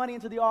put money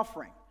into the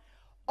offering.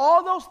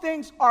 All those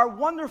things are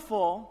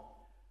wonderful,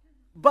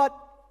 but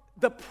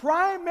the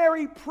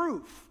primary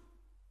proof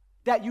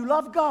that you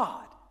love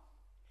God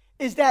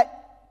is that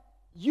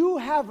you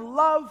have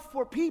love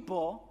for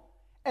people,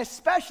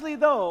 especially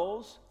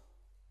those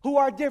who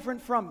are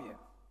different from you.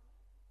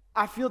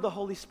 I feel the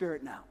Holy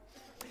Spirit now.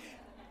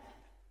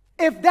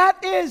 If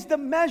that is the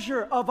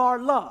measure of our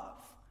love,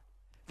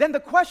 then the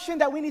question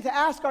that we need to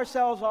ask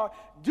ourselves are,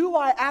 do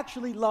I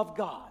actually love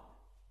God?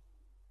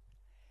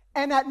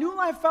 And at New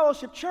Life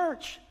Fellowship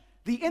Church,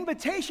 the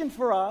invitation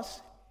for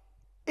us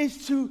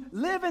is to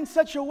live in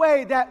such a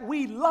way that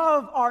we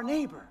love our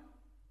neighbor,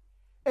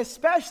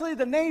 especially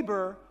the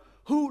neighbor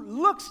who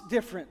looks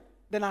different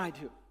than I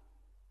do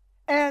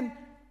and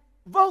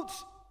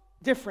votes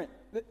different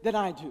than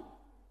I do.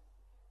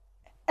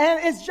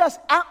 And it's just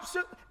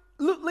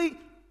absolutely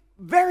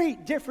very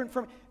different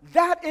from.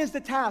 That is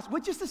the task,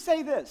 which is to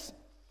say this.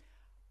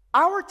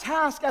 Our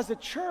task as a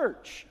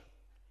church,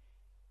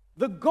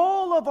 the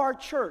goal of our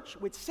church,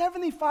 with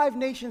 75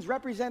 nations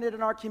represented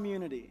in our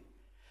community,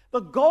 the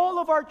goal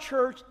of our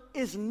church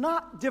is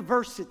not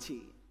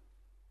diversity.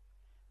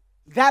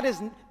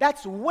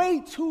 That's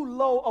way too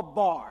low a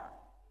bar.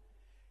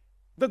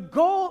 The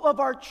goal of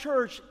our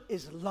church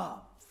is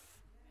love.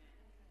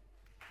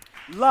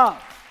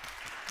 Love.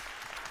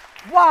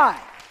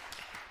 Why?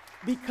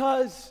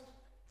 Because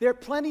there are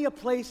plenty of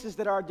places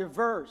that are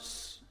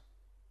diverse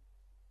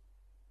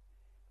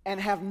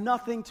and have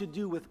nothing to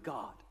do with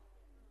God.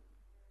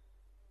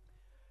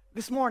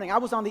 This morning, I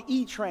was on the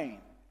E train.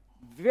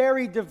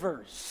 Very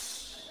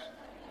diverse.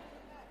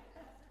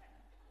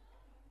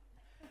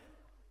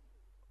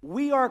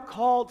 We are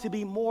called to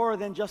be more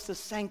than just a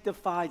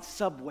sanctified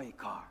subway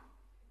car.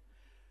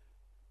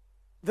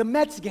 The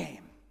Mets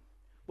game.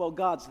 Well,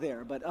 God's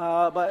there, but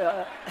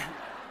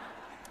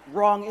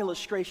wrong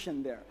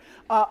illustration there.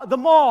 The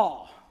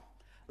mall.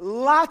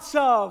 Lots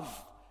of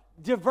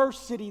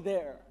diversity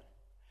there.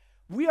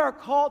 We are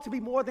called to be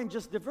more than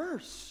just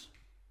diverse.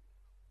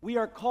 We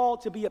are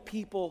called to be a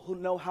people who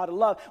know how to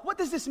love. What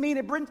does this mean?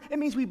 It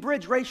means we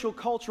bridge racial,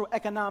 cultural,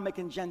 economic,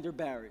 and gender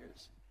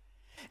barriers.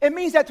 It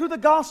means that through the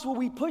gospel,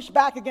 we push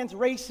back against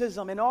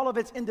racism in all of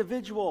its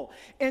individual,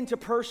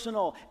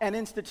 interpersonal, and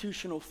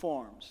institutional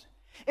forms.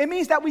 It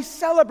means that we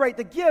celebrate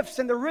the gifts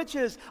and the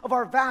riches of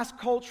our vast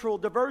cultural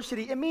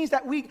diversity. It means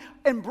that we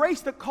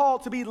embrace the call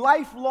to be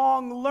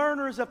lifelong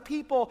learners of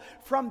people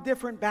from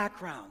different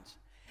backgrounds.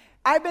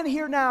 I've been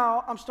here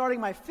now, I'm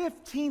starting my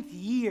 15th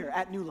year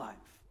at New Life.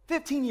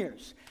 15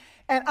 years.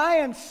 And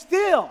I'm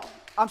still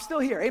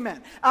here,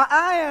 amen.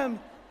 I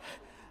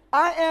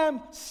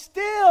am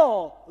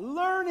still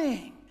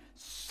learning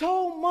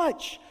so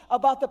much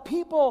about the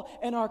people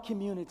in our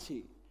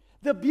community.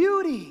 The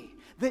beauty,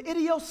 the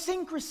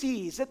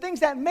idiosyncrasies, the things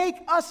that make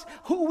us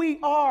who we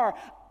are.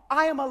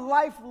 I am a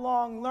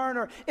lifelong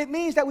learner. It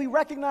means that we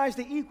recognize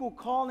the equal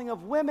calling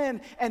of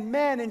women and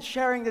men in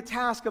sharing the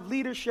task of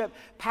leadership,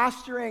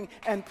 pastoring,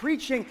 and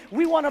preaching.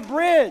 We want to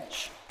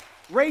bridge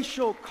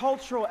racial,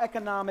 cultural,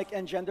 economic,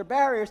 and gender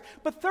barriers.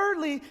 But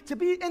thirdly, to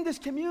be in this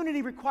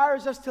community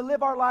requires us to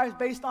live our lives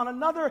based on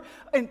another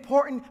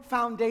important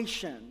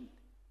foundation,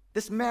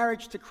 this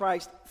marriage to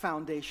Christ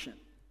foundation,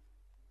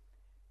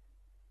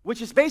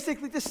 which is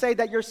basically to say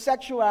that your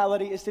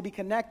sexuality is to be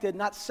connected,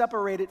 not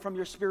separated from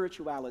your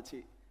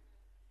spirituality.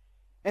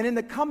 And in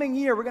the coming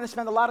year, we're going to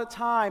spend a lot of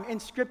time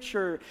in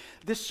Scripture,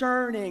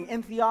 discerning,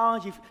 in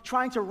theology,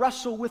 trying to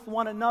wrestle with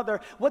one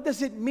another. What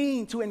does it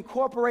mean to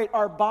incorporate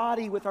our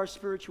body with our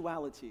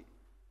spirituality?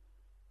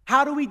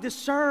 How do we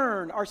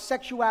discern our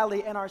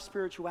sexuality and our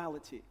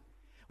spirituality?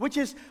 Which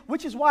is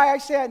why I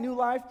say at New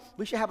Life,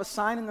 we should have a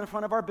sign in the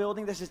front of our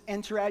building that says,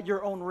 "Enter at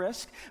your own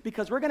risk,"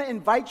 because we're going to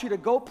invite you to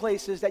go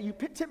places that you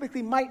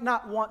typically might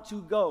not want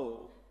to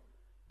go.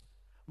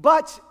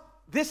 But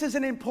this is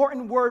an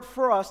important word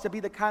for us to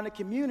be the kind of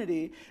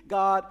community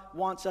God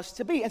wants us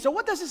to be. And so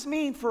what does this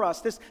mean for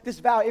us, this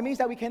vow? It means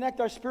that we connect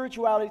our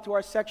spirituality to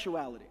our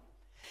sexuality.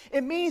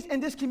 It means in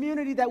this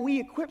community that we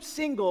equip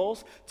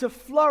singles to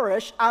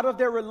flourish out of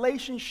their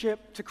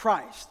relationship to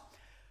Christ.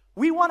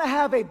 We want to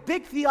have a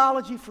big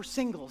theology for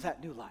singles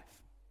at New Life.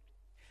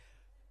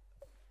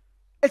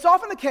 It's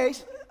often the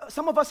case,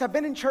 some of us have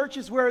been in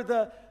churches where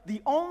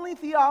the only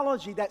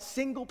theology that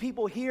single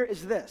people hear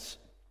is this: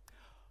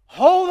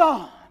 hold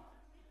on.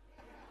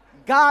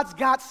 God's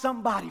got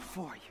somebody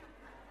for you.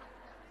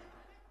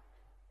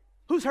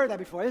 Who's heard that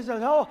before? It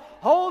says, "Oh,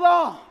 hold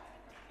on.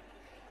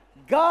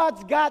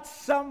 God's got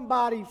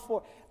somebody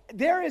for."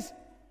 There's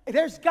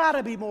got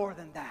to be more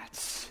than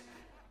that.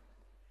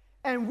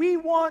 And we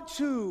want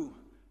to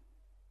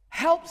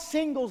help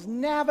singles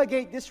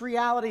navigate this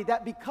reality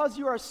that because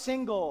you are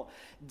single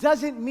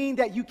doesn't mean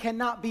that you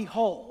cannot be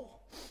whole.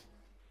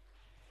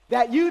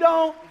 That you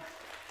don't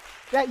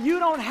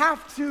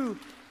have to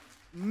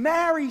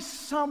marry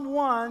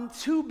someone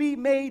to be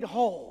made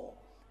whole.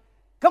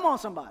 Come on,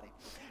 somebody.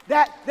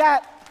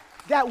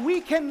 That we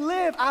can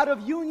live out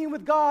of union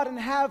with God and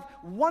have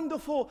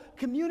wonderful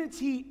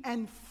community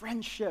and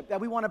friendship.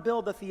 That we want to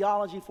build a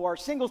theology for our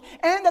singles.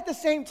 And at the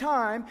same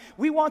time,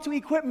 we want to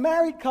equip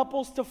married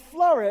couples to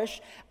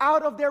flourish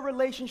out of their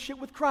relationship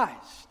with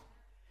Christ.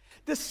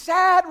 The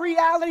sad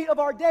reality of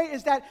our day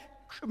is that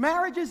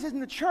marriages in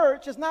the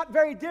church is not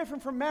very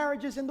different from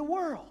marriages in the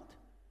world.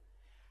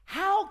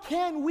 How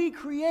can we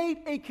create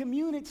a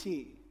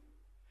community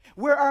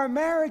where our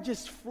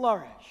marriages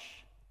flourish?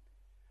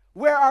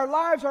 Where our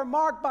lives are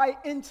marked by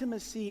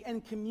intimacy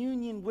and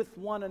communion with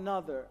one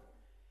another.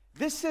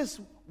 This is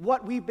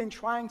what we've been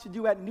trying to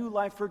do at New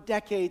Life for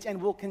decades and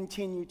will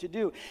continue to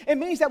do. It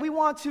means that we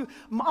want to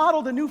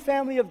model the new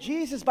family of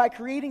Jesus by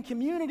creating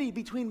community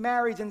between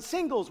marrieds and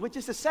singles, which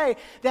is to say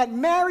that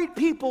married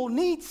people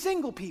need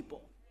single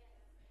people.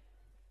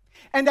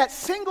 And that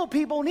single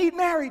people need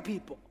married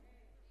people.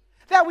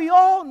 That we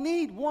all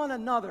need one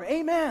another.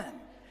 Amen.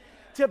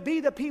 To be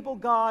the people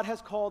God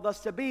has called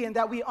us to be, and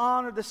that we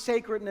honor the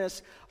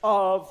sacredness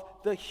of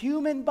the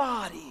human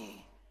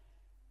body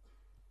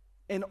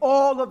in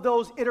all of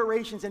those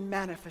iterations and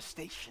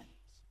manifestations.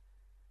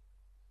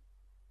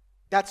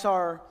 That's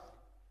our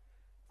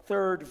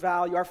third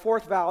value. Our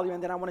fourth value,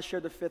 and then I want to share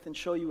the fifth and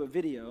show you a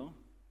video,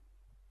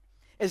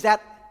 is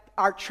that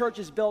our church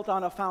is built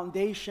on a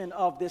foundation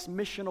of this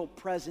missional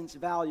presence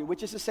value,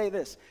 which is to say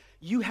this: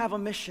 you have a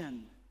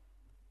mission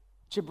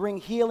to bring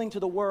healing to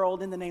the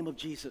world in the name of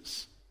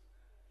Jesus.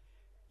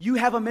 You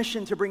have a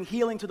mission to bring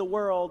healing to the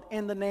world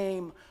in the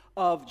name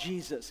of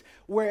Jesus.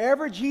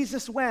 Wherever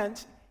Jesus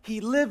went,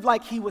 he lived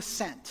like he was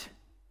sent,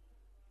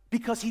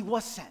 because he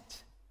was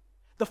sent.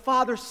 The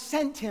Father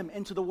sent him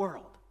into the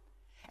world.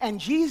 And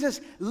Jesus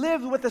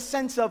lived with a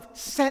sense of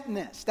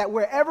sentness, that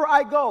wherever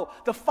I go,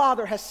 the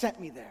Father has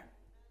sent me there.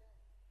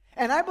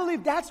 And I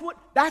believe that's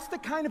the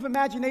kind of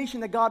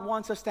imagination that God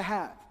wants us to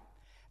have.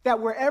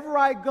 That wherever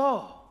I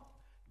go,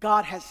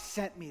 God has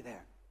sent me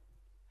there.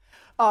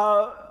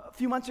 A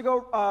few months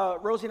ago,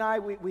 Rosie and I,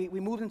 we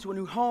moved into a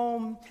new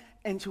home,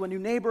 into a new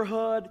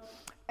neighborhood.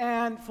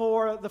 And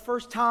for the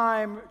first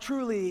time,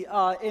 truly,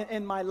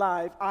 in my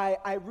life,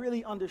 I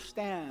really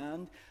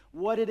understand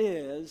what it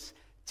is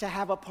to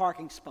have a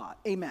parking spot.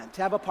 Amen.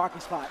 To have a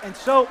parking spot. And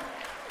so,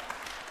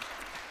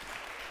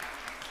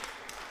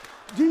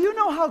 do you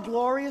know how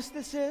glorious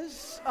this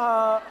is?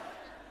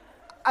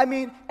 I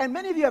mean, and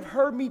many of you have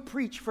heard me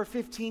preach for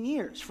 15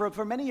 years,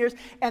 for many years,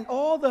 and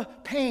all the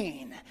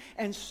pain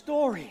and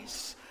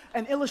stories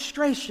and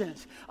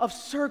illustrations of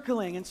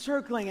circling,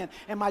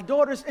 and my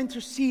daughter's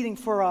interceding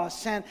for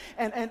us, and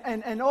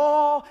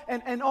all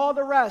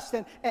the rest,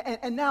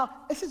 and now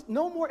this is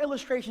no more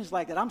illustrations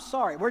like that. I'm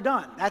sorry, we're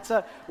done.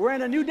 We're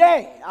in a new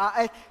day.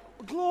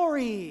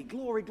 Glory,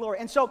 glory, glory.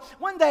 And so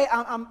one day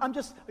I'm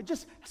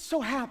just so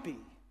happy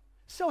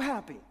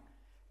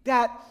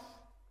that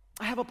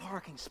I have a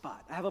parking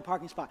spot.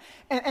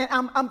 And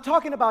I'm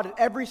talking about it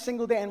every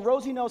single day. And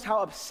Rosie knows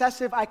how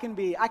obsessive I can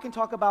be. I can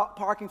talk about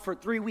parking for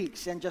 3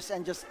 weeks and just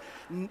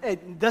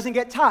it doesn't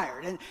get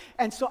tired.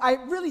 And so I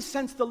really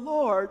sense the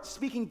Lord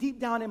speaking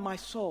deep down in my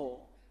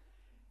soul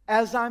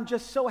as I'm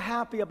just so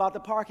happy about the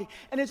parking.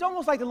 And it's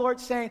almost like the Lord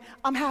saying,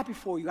 I'm happy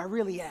for you. I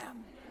really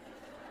am.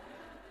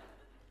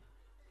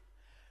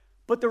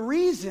 But the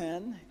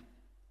reason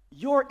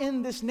you're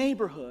in this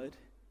neighborhood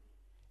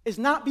is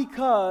not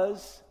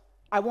because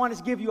I want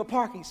to give you a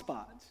parking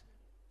spot.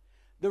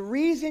 The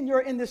reason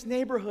you're in this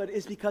neighborhood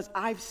is because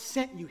I've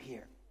sent you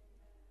here.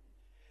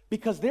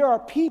 Because there are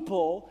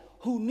people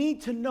who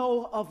need to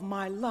know of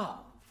my love.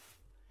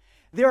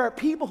 There are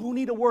people who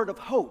need a word of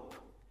hope.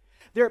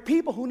 There are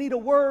people who need a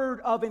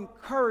word of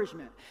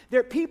encouragement.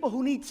 There are people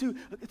who need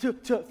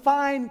to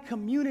find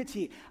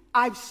community.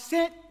 I've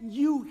sent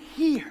you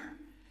here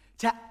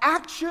to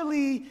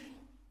actually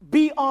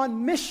be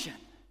on mission,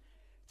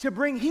 to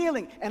bring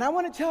healing. And I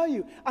want to tell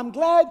you, I'm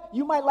glad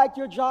you might like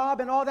your job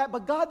and all that,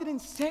 but God didn't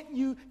send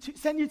you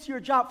to your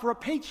job for a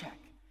paycheck.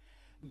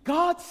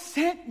 God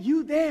sent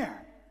you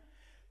there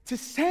to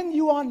send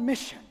you on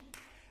mission.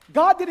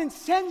 God didn't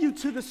send you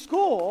to the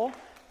school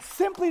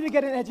simply to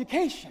get an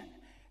education.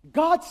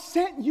 God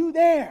sent you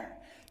there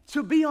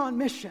to be on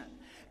mission.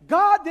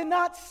 God did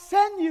not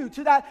send you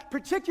to that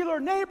particular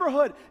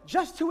neighborhood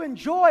just to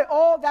enjoy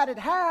all that it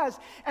has,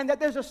 and that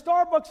there's a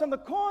Starbucks on the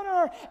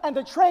corner and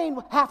the train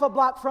half a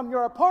block from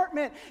your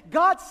apartment.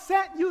 God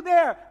sent you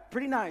there.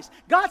 Pretty nice.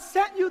 God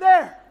sent you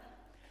there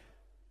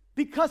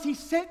because he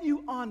sent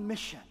you on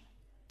mission.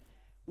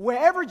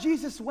 Wherever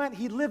Jesus went,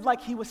 he lived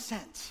like he was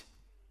sent.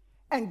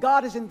 And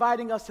God is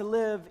inviting us to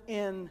live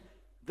in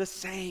the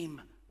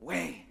same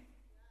way,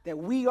 that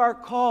we are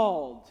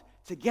called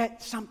to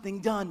get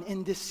something done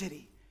in this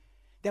city.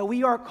 That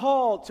we are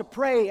called to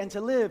pray and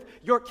to live,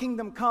 your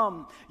kingdom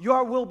come,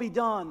 your will be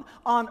done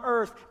on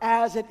earth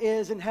as it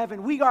is in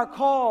heaven. We are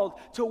called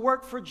to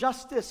work for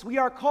justice. We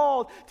are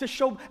called to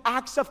show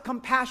acts of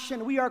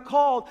compassion. We are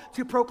called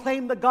to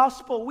proclaim the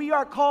gospel. We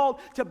are called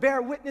to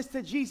bear witness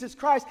to Jesus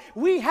Christ.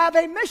 We have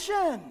a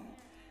mission.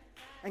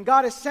 And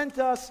God has sent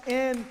us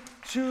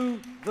into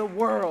the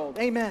world.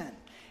 Amen.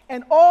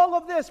 And all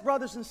of this,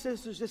 brothers and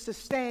sisters, is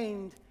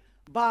sustained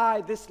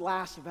by this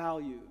last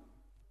value.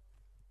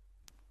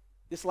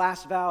 This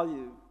last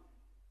value.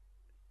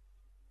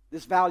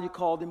 This value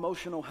called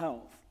emotional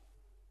health.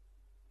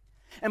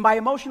 And by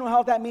emotional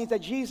health, that means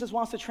that Jesus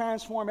wants to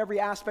transform every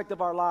aspect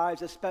of our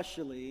lives,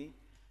 especially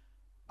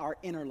our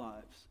inner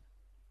lives.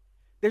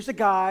 There's a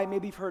guy,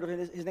 maybe you've heard of him,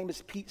 his name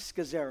is Pete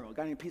Scazzero, a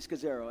guy named Pete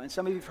Scazzero, and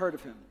some of you have heard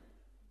of him.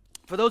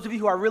 For those of you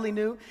who are really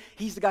new,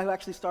 he's the guy who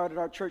actually started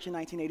our church in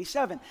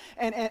 1987.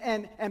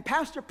 And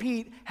Pastor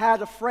Pete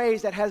had a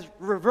phrase that has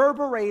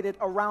reverberated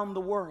around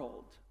the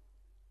world.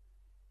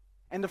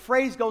 And the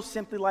phrase goes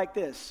simply like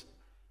this: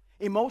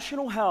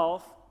 emotional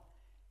health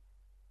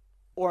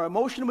or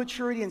emotional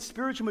maturity and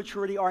spiritual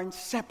maturity are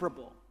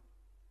inseparable.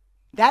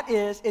 That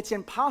is, it's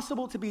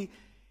impossible to be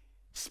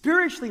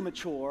spiritually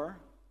mature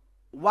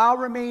while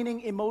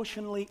remaining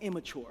emotionally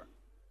immature.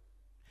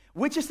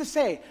 Which is to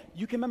say,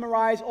 you can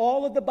memorize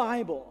all of the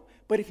Bible,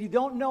 but if you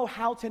don't know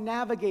how to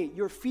navigate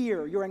your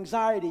fear, your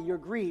anxiety, your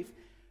grief,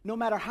 no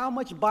matter how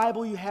much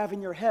Bible you have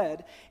in your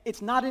head,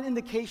 it's not an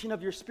indication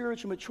of your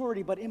spiritual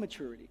maturity, but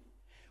immaturity.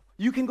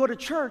 You can go to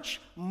church,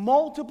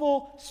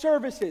 multiple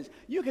services.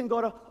 You can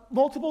go to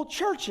multiple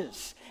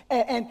churches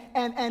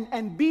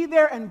and be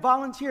there and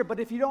volunteer. But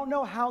if you don't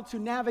know how to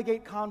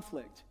navigate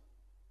conflict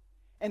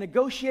and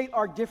negotiate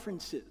our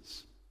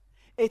differences,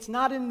 it's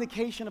not an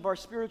indication of our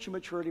spiritual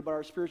maturity, but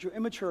our spiritual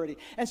immaturity.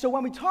 And so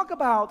when we talk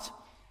about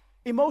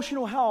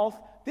emotional health,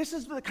 this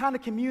is the kind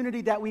of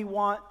community that we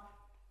want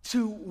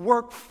to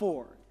work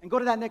for. And go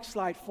to that next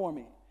slide for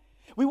me.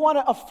 We want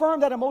to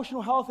affirm that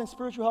emotional health and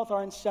spiritual health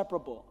are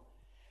inseparable.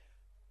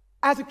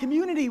 As a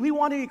community, we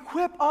want to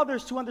equip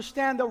others to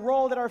understand the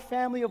role that our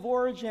family of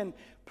origin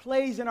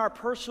plays in our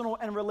personal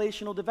and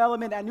relational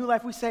development. At New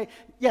Life, we say,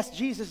 yes,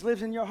 Jesus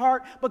lives in your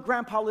heart, but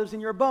Grandpa lives in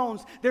your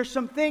bones. There's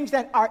some things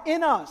that are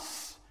in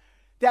us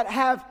that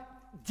have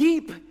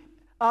deep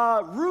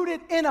rooted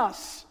in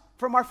us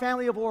from our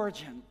family of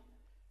origin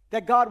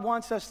that God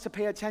wants us to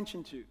pay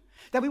attention to.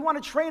 That we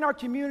want to train our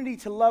community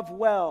to love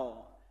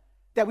well.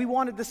 That we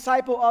want to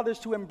disciple others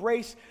to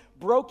embrace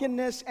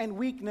brokenness and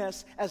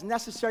weakness as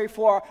necessary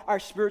for our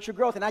spiritual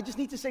growth. And I just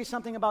need to say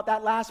something about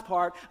that last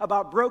part,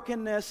 about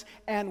brokenness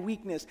and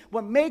weakness.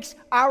 What makes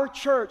our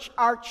church,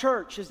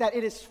 is that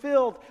it is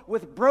filled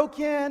with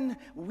broken,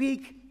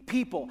 weak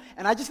people.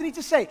 And I just need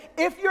to say,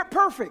 if you're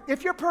perfect,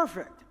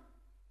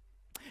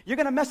 you're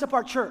going to mess up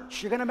our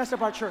church. You're going to mess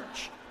up our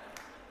church.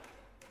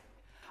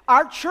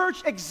 Our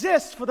church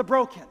exists for the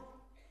broken.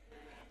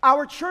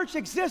 Our church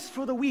exists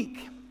for the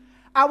weak.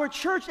 Our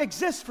church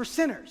exists for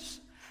sinners.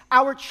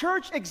 Our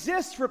church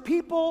exists for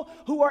people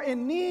who are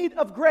in need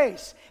of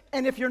grace.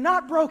 And if you're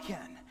not broken,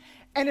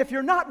 and if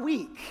you're not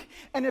weak,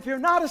 and if you're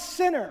not a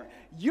sinner,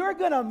 you're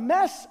going to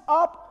mess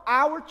up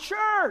our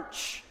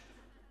church.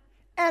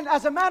 And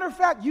as a matter of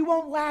fact, you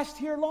won't last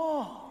here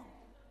long.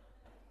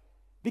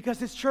 Because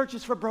this church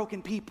is for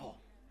broken people,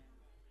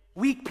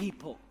 weak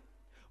people,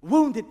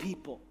 wounded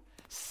people,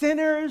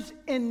 sinners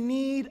in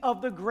need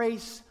of the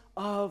grace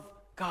of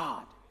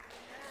God.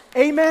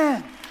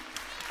 Amen.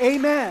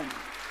 Amen.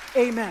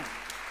 Amen.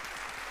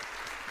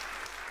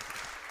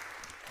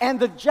 And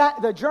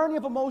the journey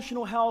of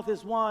emotional health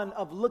is one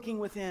of looking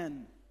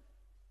within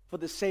for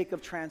the sake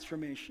of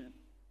transformation.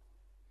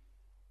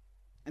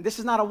 And this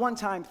is not a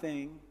one-time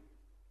thing.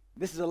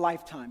 This is a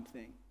lifetime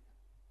thing.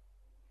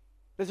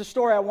 There's a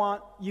story I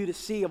want you to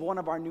see of one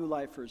of our new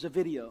lifers, a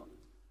video.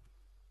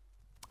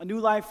 A new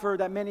lifer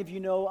that many of you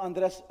know,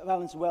 Andres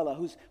Valenzuela,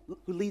 who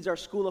leads our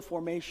School of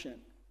Formation.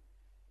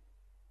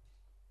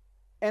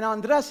 And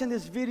Andres in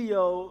this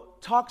video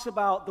talks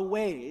about the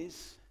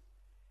ways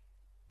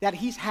that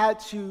he's had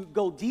to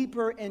go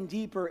deeper and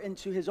deeper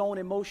into his own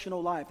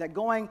emotional life. That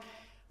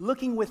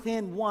looking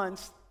within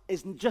once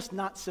is just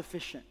not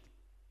sufficient.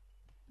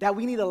 That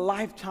we need a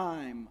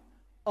lifetime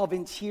of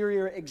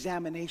interior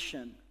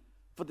examination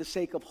for the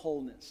sake of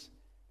wholeness.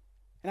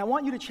 And I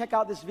want you to check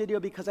out this video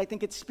because I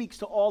think it speaks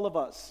to all of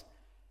us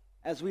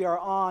as we are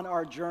on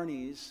our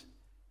journeys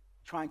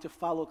trying to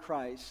follow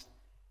Christ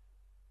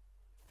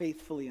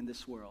faithfully in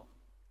this world.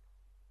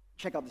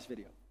 Check out this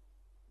video.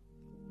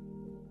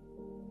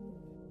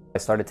 I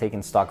started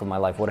taking stock of my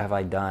life. What have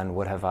I done?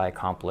 What have I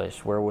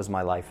accomplished? Where was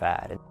my life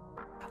at?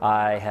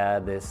 I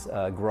had this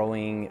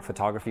growing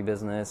photography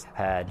business,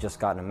 had just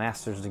gotten a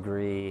master's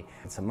degree,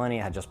 and some money,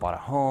 I had just bought a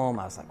home.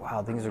 I was like,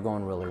 wow, things are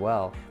going really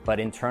well. But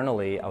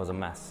internally, I was a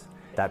mess.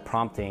 That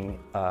prompting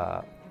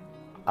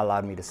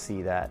allowed me to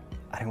see that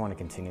I didn't want to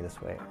continue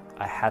this way.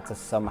 I had to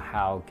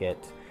somehow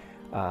get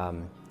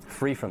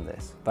free from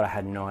this, but I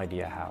had no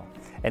idea how.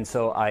 And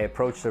so I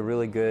approached a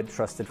really good,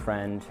 trusted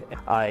friend.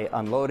 I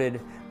unloaded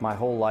my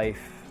whole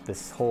life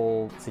this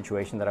whole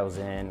situation that I was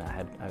in.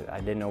 I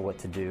didn't know what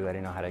to do. I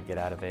didn't know how to get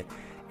out of it.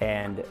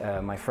 And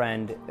my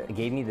friend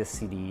gave me this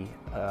CD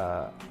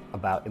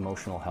about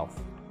emotional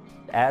health.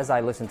 As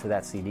I listened to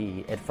that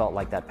CD, it felt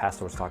like that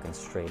pastor was talking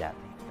straight at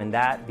me. And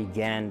that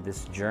began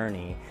this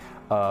journey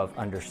of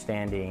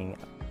understanding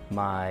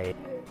my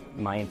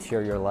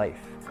interior life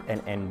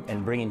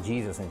and bringing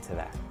Jesus into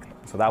that.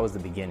 So that was the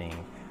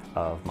beginning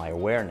of my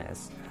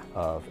awareness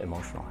of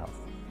emotional health.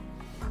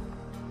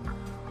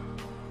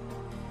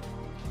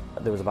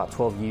 There was about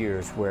 12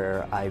 years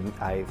where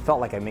I felt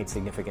like I made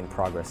significant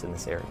progress in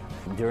this area.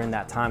 During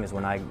that time is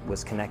when I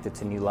was connected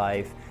to New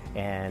Life,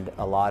 and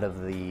a lot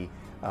of the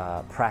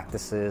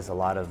practices, a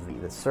lot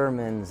of the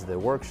sermons, the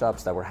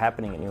workshops that were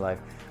happening at New Life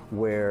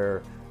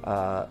were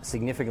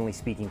significantly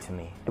speaking to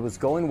me. It was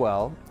going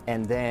well,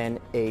 and then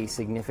a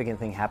significant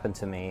thing happened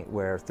to me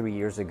where 3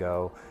 years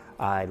ago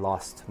I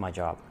lost my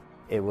job.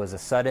 It was a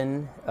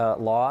sudden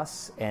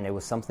loss, and it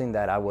was something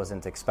that I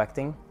wasn't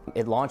expecting.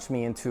 It launched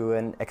me into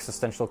an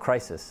existential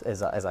crisis,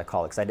 as I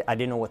call it, because I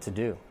didn't know what to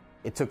do.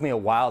 It took me a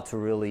while to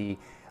really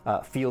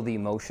feel the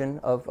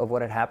emotion of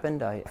what had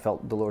happened. I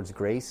felt the Lord's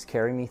grace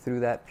carry me through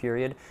that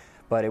period,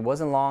 but it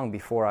wasn't long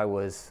before I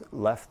was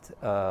left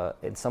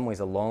in some ways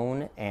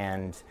alone,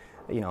 and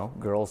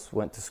girls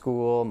went to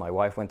school, my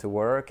wife went to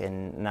work,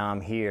 and now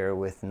I'm here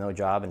with no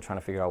job and trying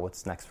to figure out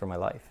what's next for my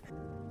life.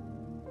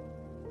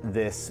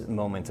 This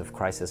moment of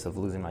crisis of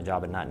losing my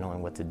job and not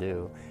knowing what to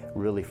do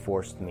really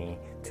forced me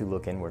to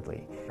look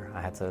inwardly.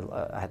 I had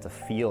to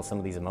feel some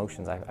of these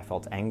emotions. I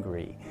felt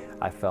angry.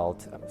 I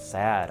felt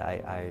sad.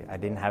 I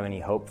didn't have any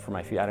hope for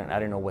my future. I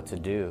didn't know what to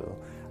do.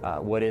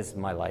 What is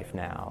my life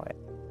now?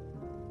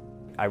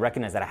 I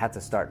recognized that I had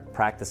to start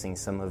practicing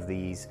some of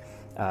these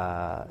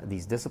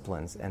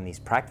disciplines and these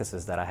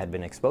practices that I had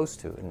been exposed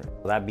to. And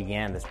that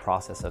began this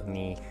process of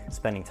me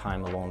spending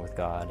time alone with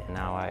God. And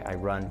now I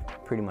run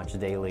pretty much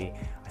daily.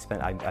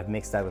 I've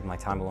mixed that with my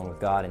time alone with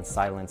God in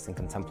silence and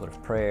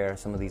contemplative prayer.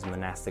 Some of these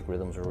monastic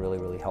rhythms are really,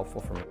 really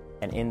helpful for me.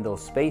 And in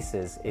those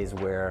spaces is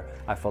where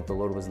I felt the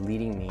Lord was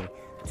leading me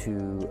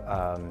to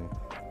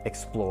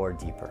explore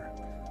deeper,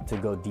 to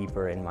go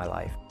deeper in my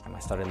life. And I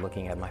started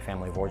looking at my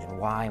family of origin.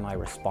 Why am I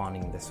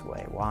responding this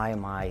way? Why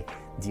am I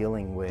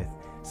dealing with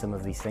some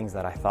of these things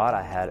that I thought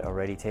I had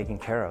already taken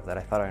care of, that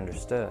I thought I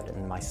understood?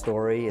 And my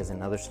story, as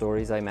in other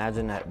stories, I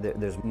imagine that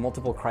there's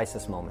multiple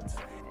crisis moments.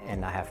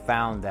 And I have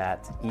found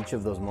that each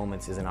of those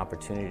moments is an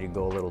opportunity to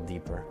go a little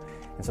deeper.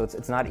 And so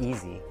it's not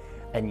easy,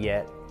 and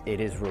yet it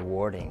is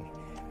rewarding.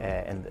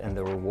 And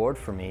the reward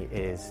for me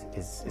is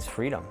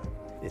freedom.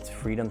 It's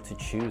freedom to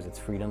choose. It's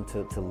freedom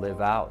to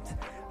live out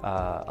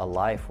a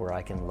life where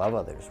I can love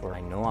others, where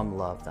I know I'm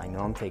loved, I know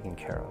I'm taken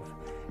care of,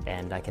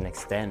 and I can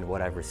extend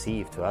what I've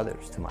received to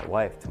others, to my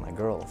wife, to my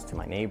girls, to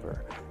my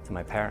neighbor, to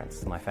my parents,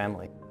 to my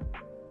family.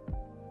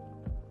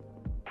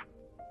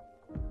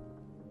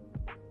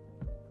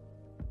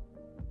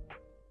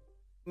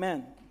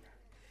 Amen.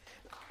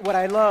 What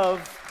I love,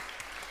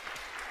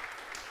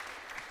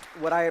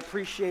 what I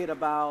appreciate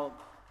about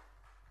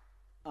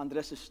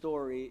Andres'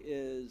 story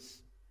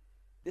is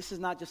this is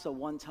not just a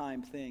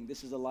one-time thing,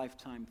 this is a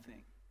lifetime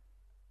thing.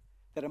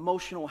 That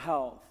emotional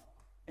health,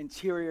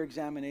 interior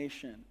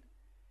examination,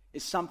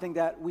 is something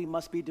that we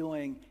must be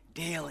doing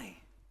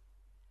daily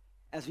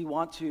as we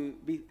want to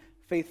be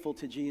faithful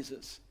to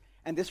Jesus.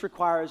 And this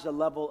requires a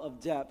level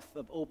of depth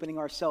of opening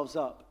ourselves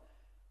up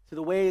to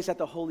the ways that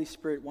the Holy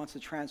Spirit wants to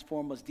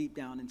transform us deep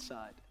down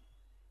inside.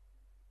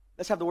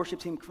 Let's have the worship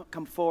team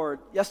come forward.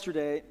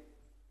 Yesterday,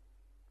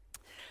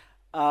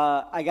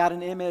 I got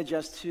an image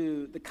as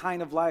to the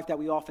kind of life that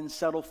we often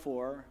settle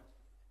for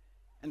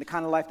and the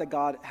kind of life that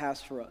God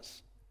has for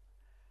us.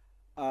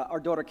 Our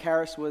daughter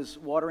Karis was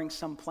watering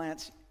some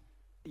plants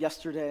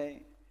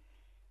yesterday,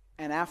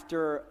 and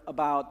after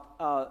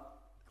about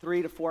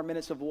 3 to 4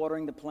 minutes of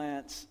watering the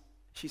plants,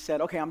 she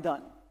said, "Okay, I'm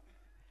done."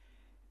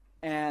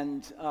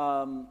 And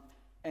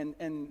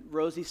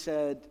Rosie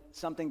said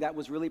something that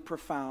was really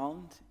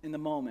profound in the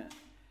moment.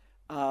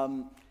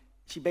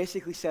 She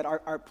basically said,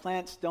 our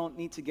plants don't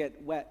need to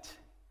get wet.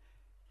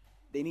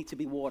 They need to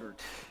be watered.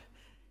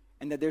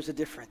 And that there's a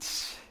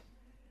difference.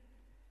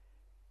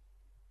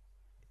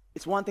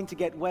 It's one thing to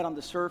get wet on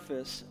the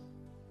surface.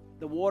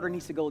 The water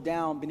needs to go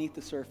down beneath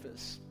the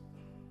surface,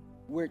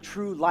 where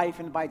true life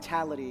and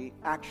vitality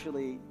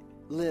actually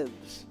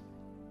lives.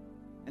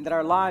 And that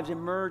our lives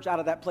emerge out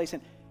of that place.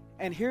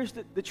 And here's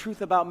the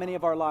truth about many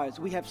of our lives.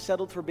 We have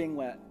settled for being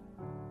wet,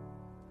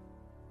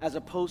 as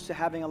opposed to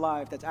having a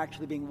life that's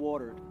actually being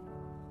watered.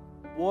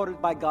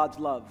 Watered by God's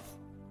love.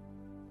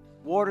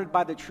 Watered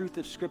by the truth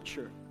of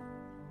Scripture.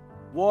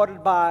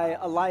 Watered by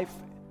a life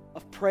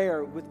of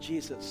prayer with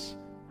Jesus.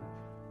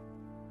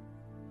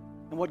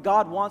 And what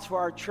God wants for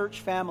our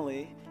church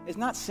family is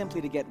not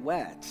simply to get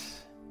wet.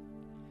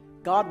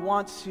 God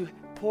wants to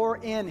pour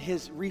in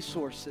His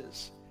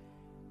resources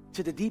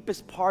to the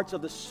deepest parts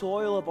of the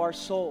soil of our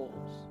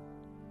souls,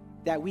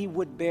 that we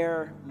would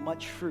bear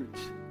much fruit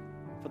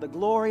for the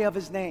glory of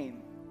His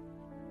name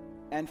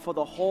and for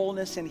the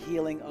wholeness and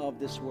healing of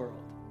this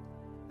world.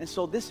 And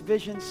so this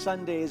Vision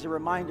Sunday is a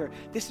reminder,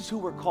 this is who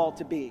we're called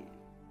to be.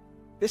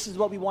 This is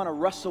what we want to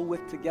wrestle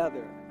with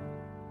together.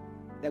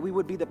 That we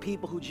would be the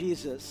people who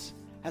Jesus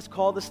has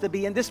called us to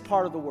be in this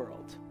part of the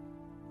world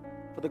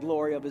for the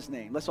glory of his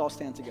name. Let's all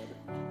stand together.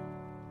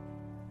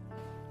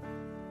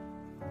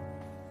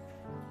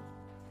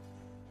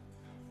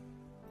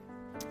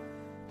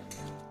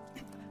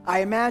 I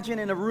imagine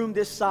in a room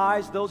this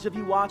size, those of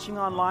you watching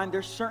online,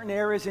 there's certain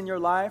areas in your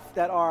life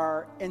that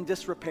are in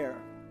disrepair.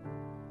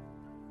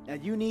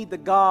 And you need the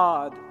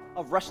God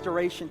of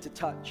restoration to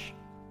touch.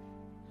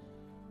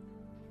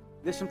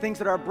 There's some things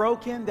that are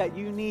broken that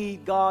you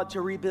need God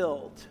to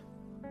rebuild.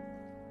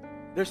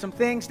 There's some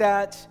things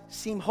that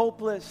seem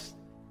hopeless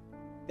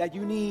that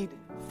you need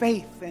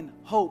faith and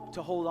hope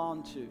to hold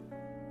on to.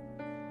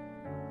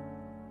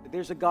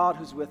 There's a God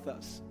who's with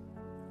us.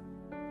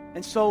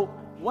 And so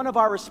one of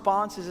our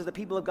responses as the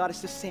people of God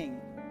is to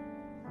sing.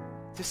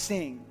 To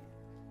sing.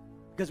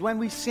 Because when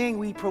we sing,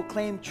 we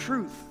proclaim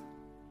truth.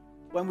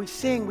 When we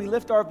sing, we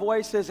lift our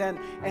voices and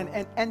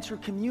enter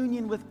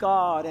communion with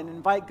God and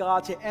invite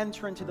God to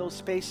enter into those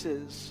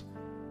spaces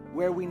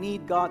where we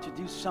need God to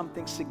do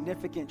something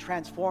significant,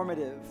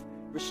 transformative,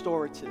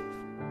 restorative.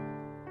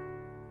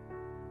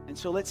 And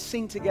so let's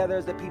sing together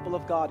as the people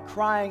of God,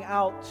 crying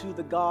out to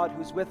the God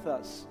who's with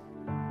us,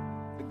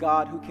 the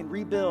God who can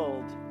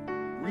rebuild,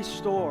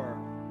 restore,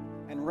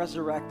 and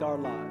resurrect our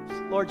lives.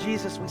 Lord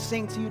Jesus, we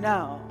sing to you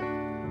now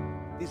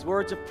these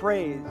words of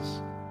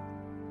praise,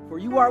 for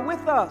you are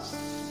with us,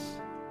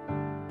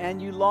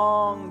 and you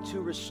long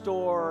to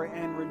restore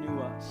and renew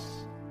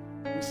us.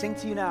 We sing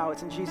to you now.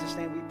 It's in Jesus'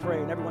 name we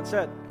pray. And everyone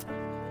said,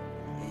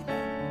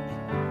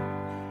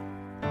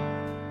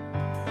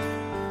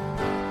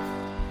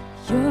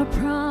 your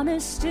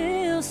promise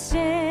still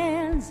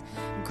stands.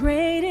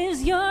 Great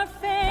is your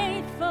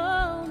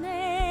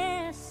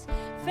faithfulness,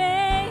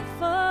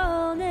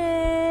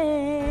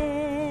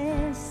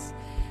 faithfulness.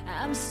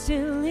 I'm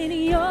still in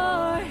your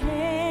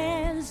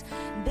hands.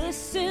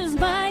 This is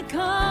my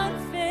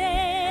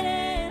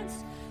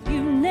confidence.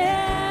 You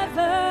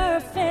never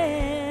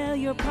fail.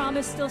 Your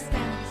promise still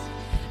stands.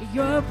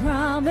 Your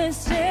promise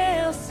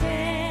still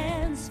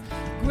stands.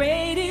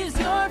 Great is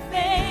your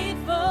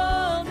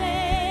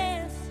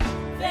faithfulness,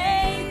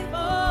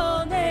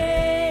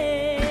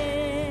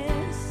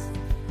 faithfulness.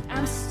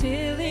 I'm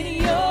still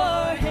in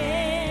your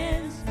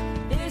hands.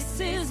 This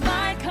is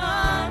my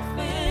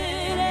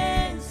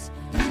confidence.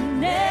 You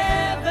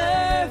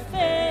never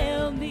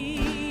fail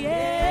me yet.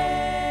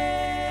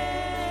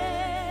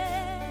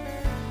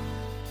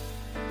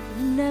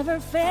 You never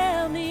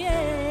fail me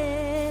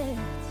yet.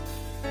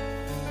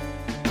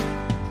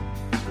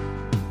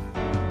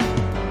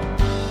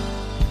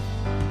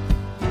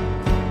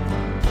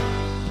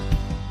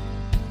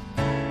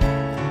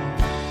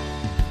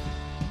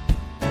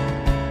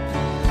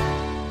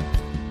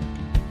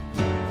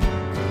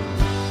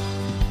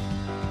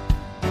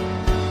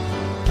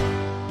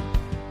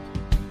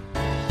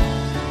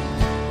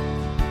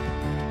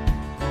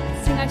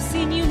 I've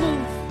seen you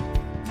move.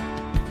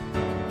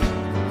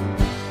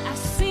 I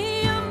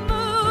see you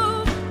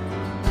move.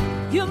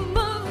 You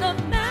move the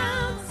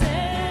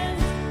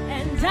mountains,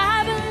 and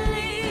I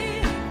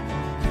believe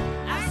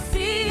I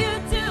see you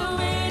do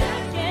it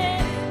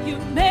again. You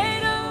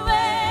made a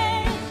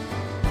way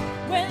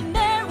when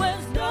there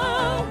was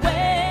no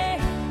way,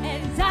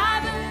 and I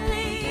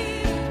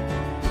believe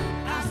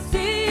I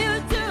see you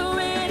do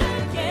it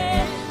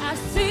again. I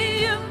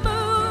see you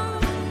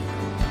move.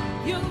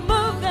 You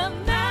move the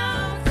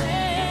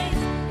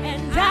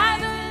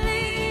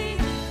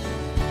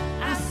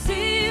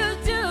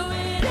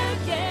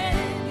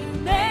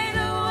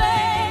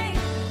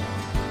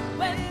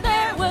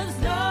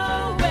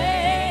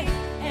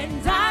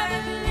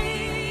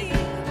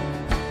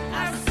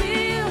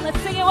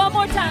one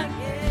more time.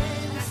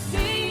 I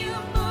see you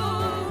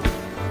move.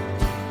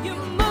 You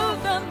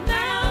move the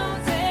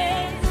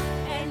mountains,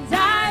 and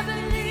I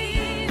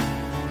believe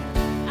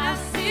I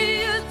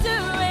see you do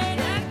it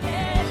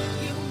again.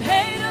 You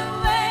made a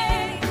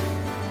way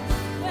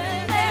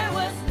when there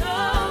was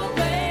no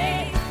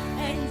way,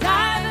 and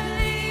I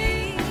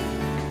believe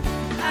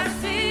I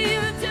see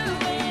you do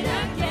it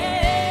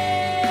again.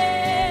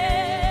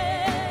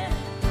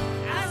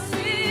 I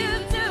see you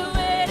do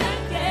it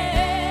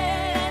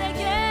again and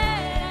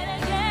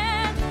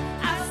again.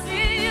 I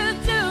see you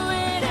do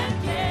it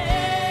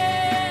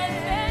again.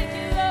 Thank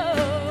you,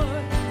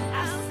 Lord.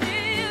 I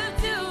see you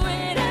do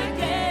it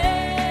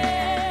again.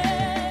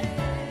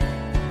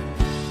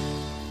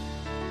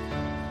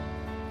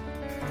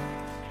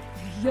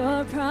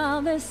 Your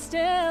promise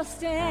still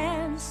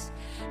stands.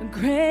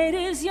 Great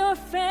is your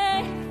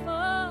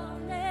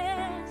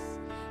faithfulness,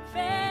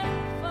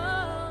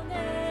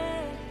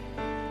 faithfulness.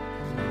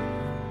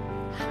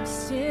 I'm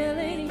still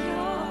in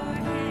your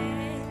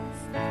hands.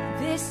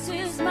 This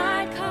is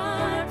my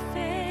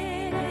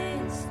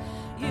confidence.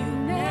 You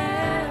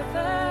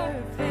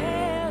never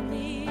fail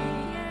me yet.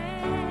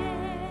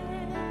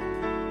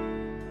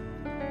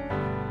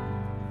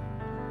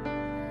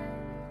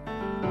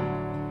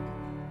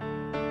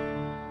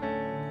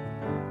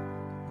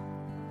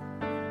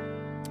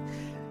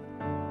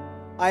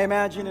 I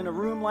imagine in a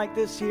room like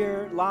this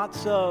here,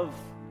 lots of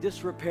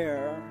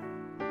disrepair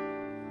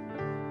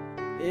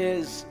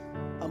is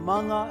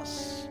among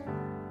us,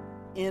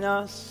 in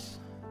us,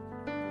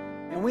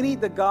 and we need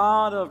the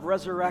God of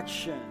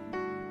resurrection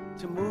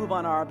to move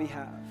on our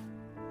behalf.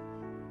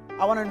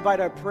 I want to invite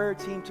our prayer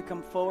team to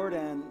come forward,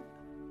 and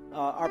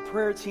our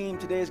prayer team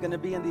today is going to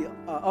be in the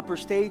upper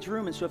stage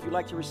room, and so if you'd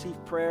like to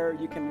receive prayer,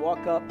 you can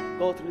walk up,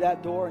 go through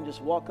that door, and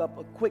just walk up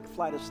a quick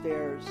flight of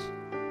stairs,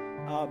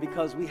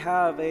 because we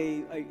have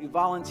a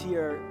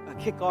volunteer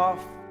kickoff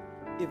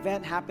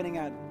event happening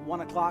at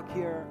 1 o'clock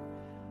here.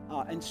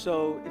 And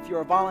so if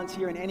you're a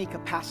volunteer in any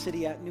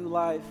capacity at New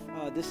Life,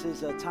 this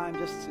is a time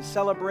just to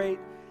celebrate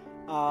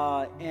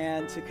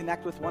and to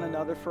connect with one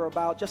another for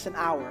about just an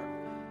hour.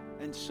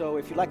 And so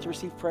if you'd like to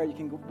receive prayer, you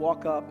can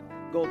walk up,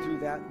 go through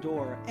that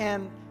door.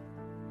 And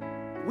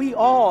we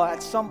all,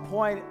 at some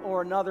point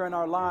or another in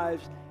our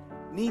lives,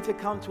 need to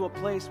come to a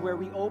place where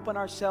we open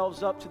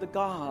ourselves up to the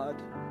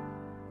God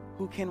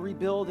who can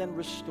rebuild and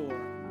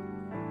restore.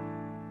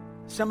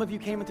 Some of you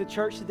came into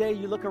church today,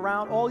 you look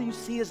around, all you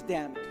see is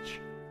damage.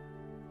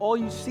 All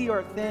you see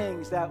are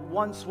things that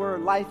once were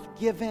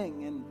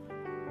life-giving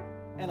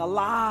and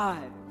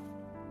alive.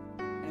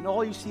 And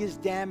all you see is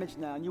damage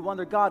now. And you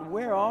wonder, God,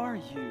 where are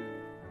you?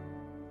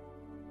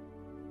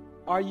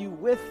 Are you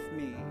with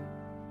me?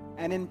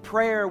 And in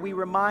prayer, we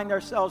remind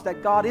ourselves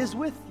that God is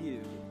with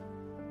you,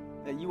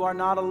 that you are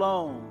not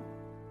alone,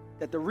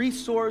 that the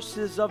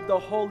resources of the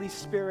Holy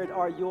Spirit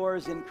are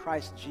yours in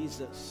Christ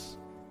Jesus.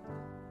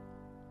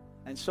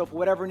 And so for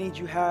whatever needs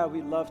you have,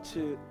 we'd love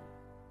to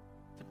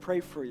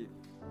pray for you.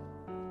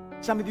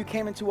 Some of you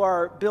came into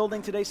our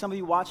building today, some of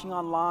you watching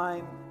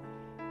online,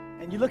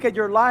 and you look at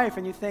your life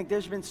and you think,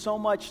 there's been so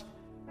much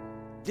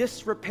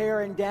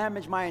disrepair and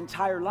damage my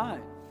entire life.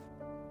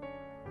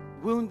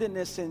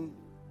 Woundedness and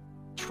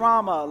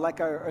trauma, like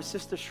our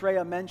sister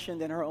Shreya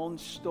mentioned in her own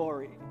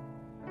story.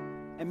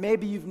 And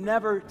maybe you've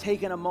never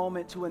taken a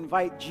moment to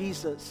invite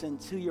Jesus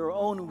into your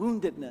own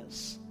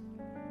woundedness,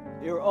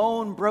 your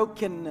own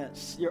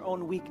brokenness, your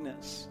own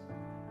weakness.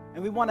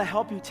 And we want to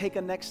help you take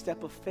a next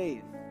step of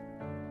faith.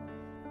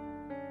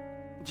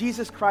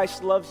 Jesus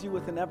Christ loves you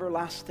with an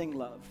everlasting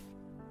love.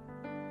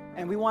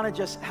 And we want to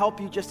just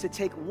help you just to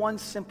take one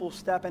simple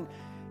step. And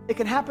it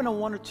can happen in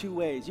one or two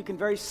ways. You can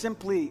very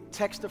simply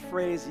text the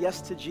phrase,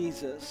 yes to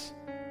Jesus,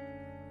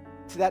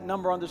 to that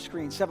number on the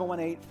screen,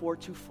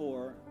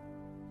 718-424-0122.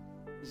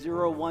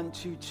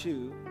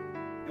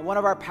 And one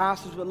of our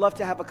pastors would love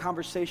to have a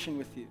conversation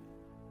with you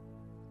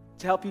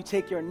to help you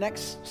take your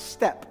next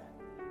step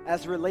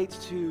as it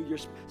relates to your...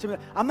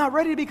 I'm not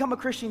ready to become a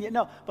Christian yet.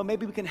 No, but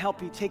maybe we can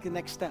help you take the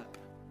next step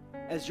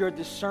as you're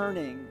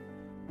discerning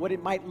what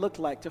it might look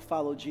like to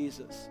follow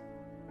Jesus.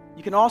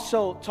 You can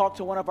also talk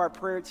to one of our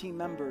prayer team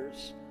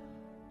members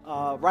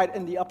right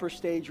in the upper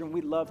stage room.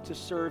 We'd love to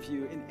serve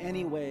you in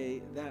any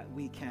way that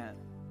we can.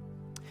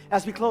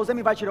 As we close, let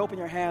me invite you to open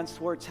your hands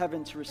towards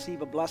heaven to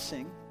receive a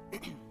blessing.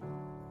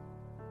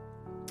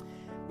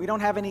 We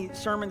don't have any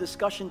sermon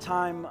discussion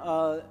time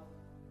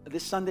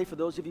this Sunday for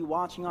those of you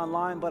watching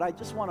online, but I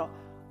just want to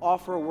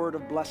offer a word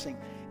of blessing.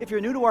 If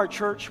you're new to our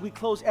church, we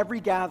close every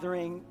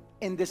gathering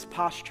in this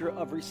posture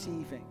of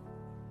receiving.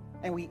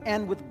 And we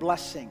end with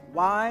blessing.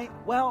 Why?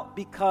 Well,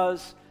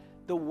 because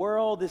the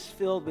world is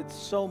filled with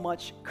so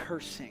much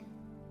cursing,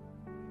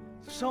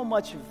 so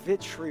much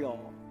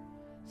vitriol,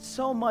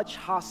 so much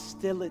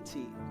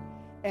hostility.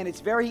 And it's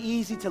very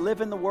easy to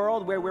live in the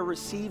world where we're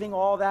receiving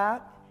all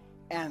that,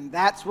 and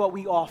that's what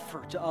we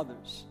offer to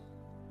others.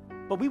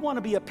 But we want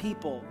to be a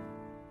people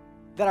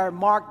that are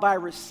marked by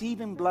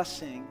receiving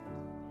blessing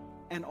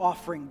and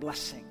offering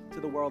blessing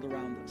to the world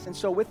around us. And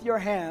so with your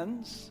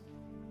hands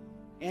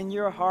and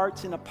your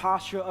hearts in a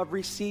posture of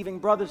receiving,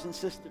 brothers and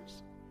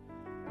sisters,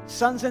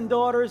 sons and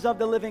daughters of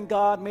the living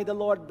God, may the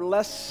Lord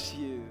bless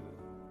you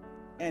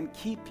and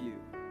keep you.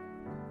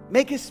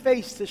 Make his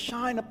face to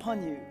shine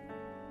upon you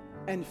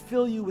and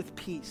fill you with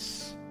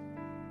peace.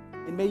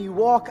 And may you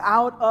walk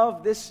out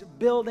of this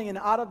building and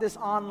out of this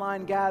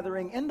online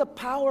gathering in the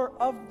power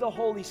of the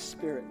Holy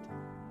Spirit,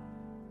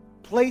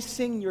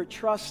 placing your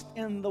trust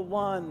in the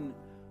one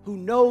who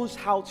knows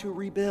how to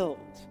rebuild,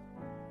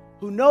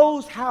 who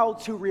knows how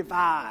to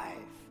revive,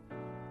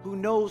 who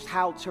knows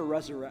how to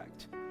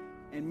resurrect.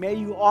 And may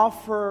you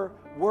offer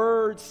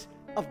words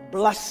of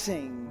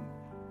blessing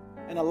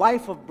and a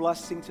life of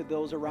blessing to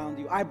those around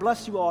you. I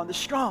bless you all in the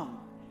strong,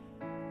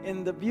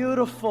 in the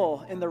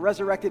beautiful, in the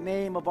resurrected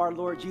name of our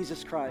Lord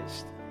Jesus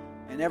Christ.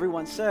 And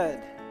everyone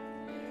said,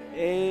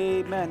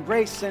 amen.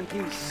 Grace and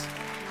peace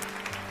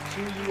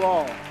to you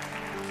all.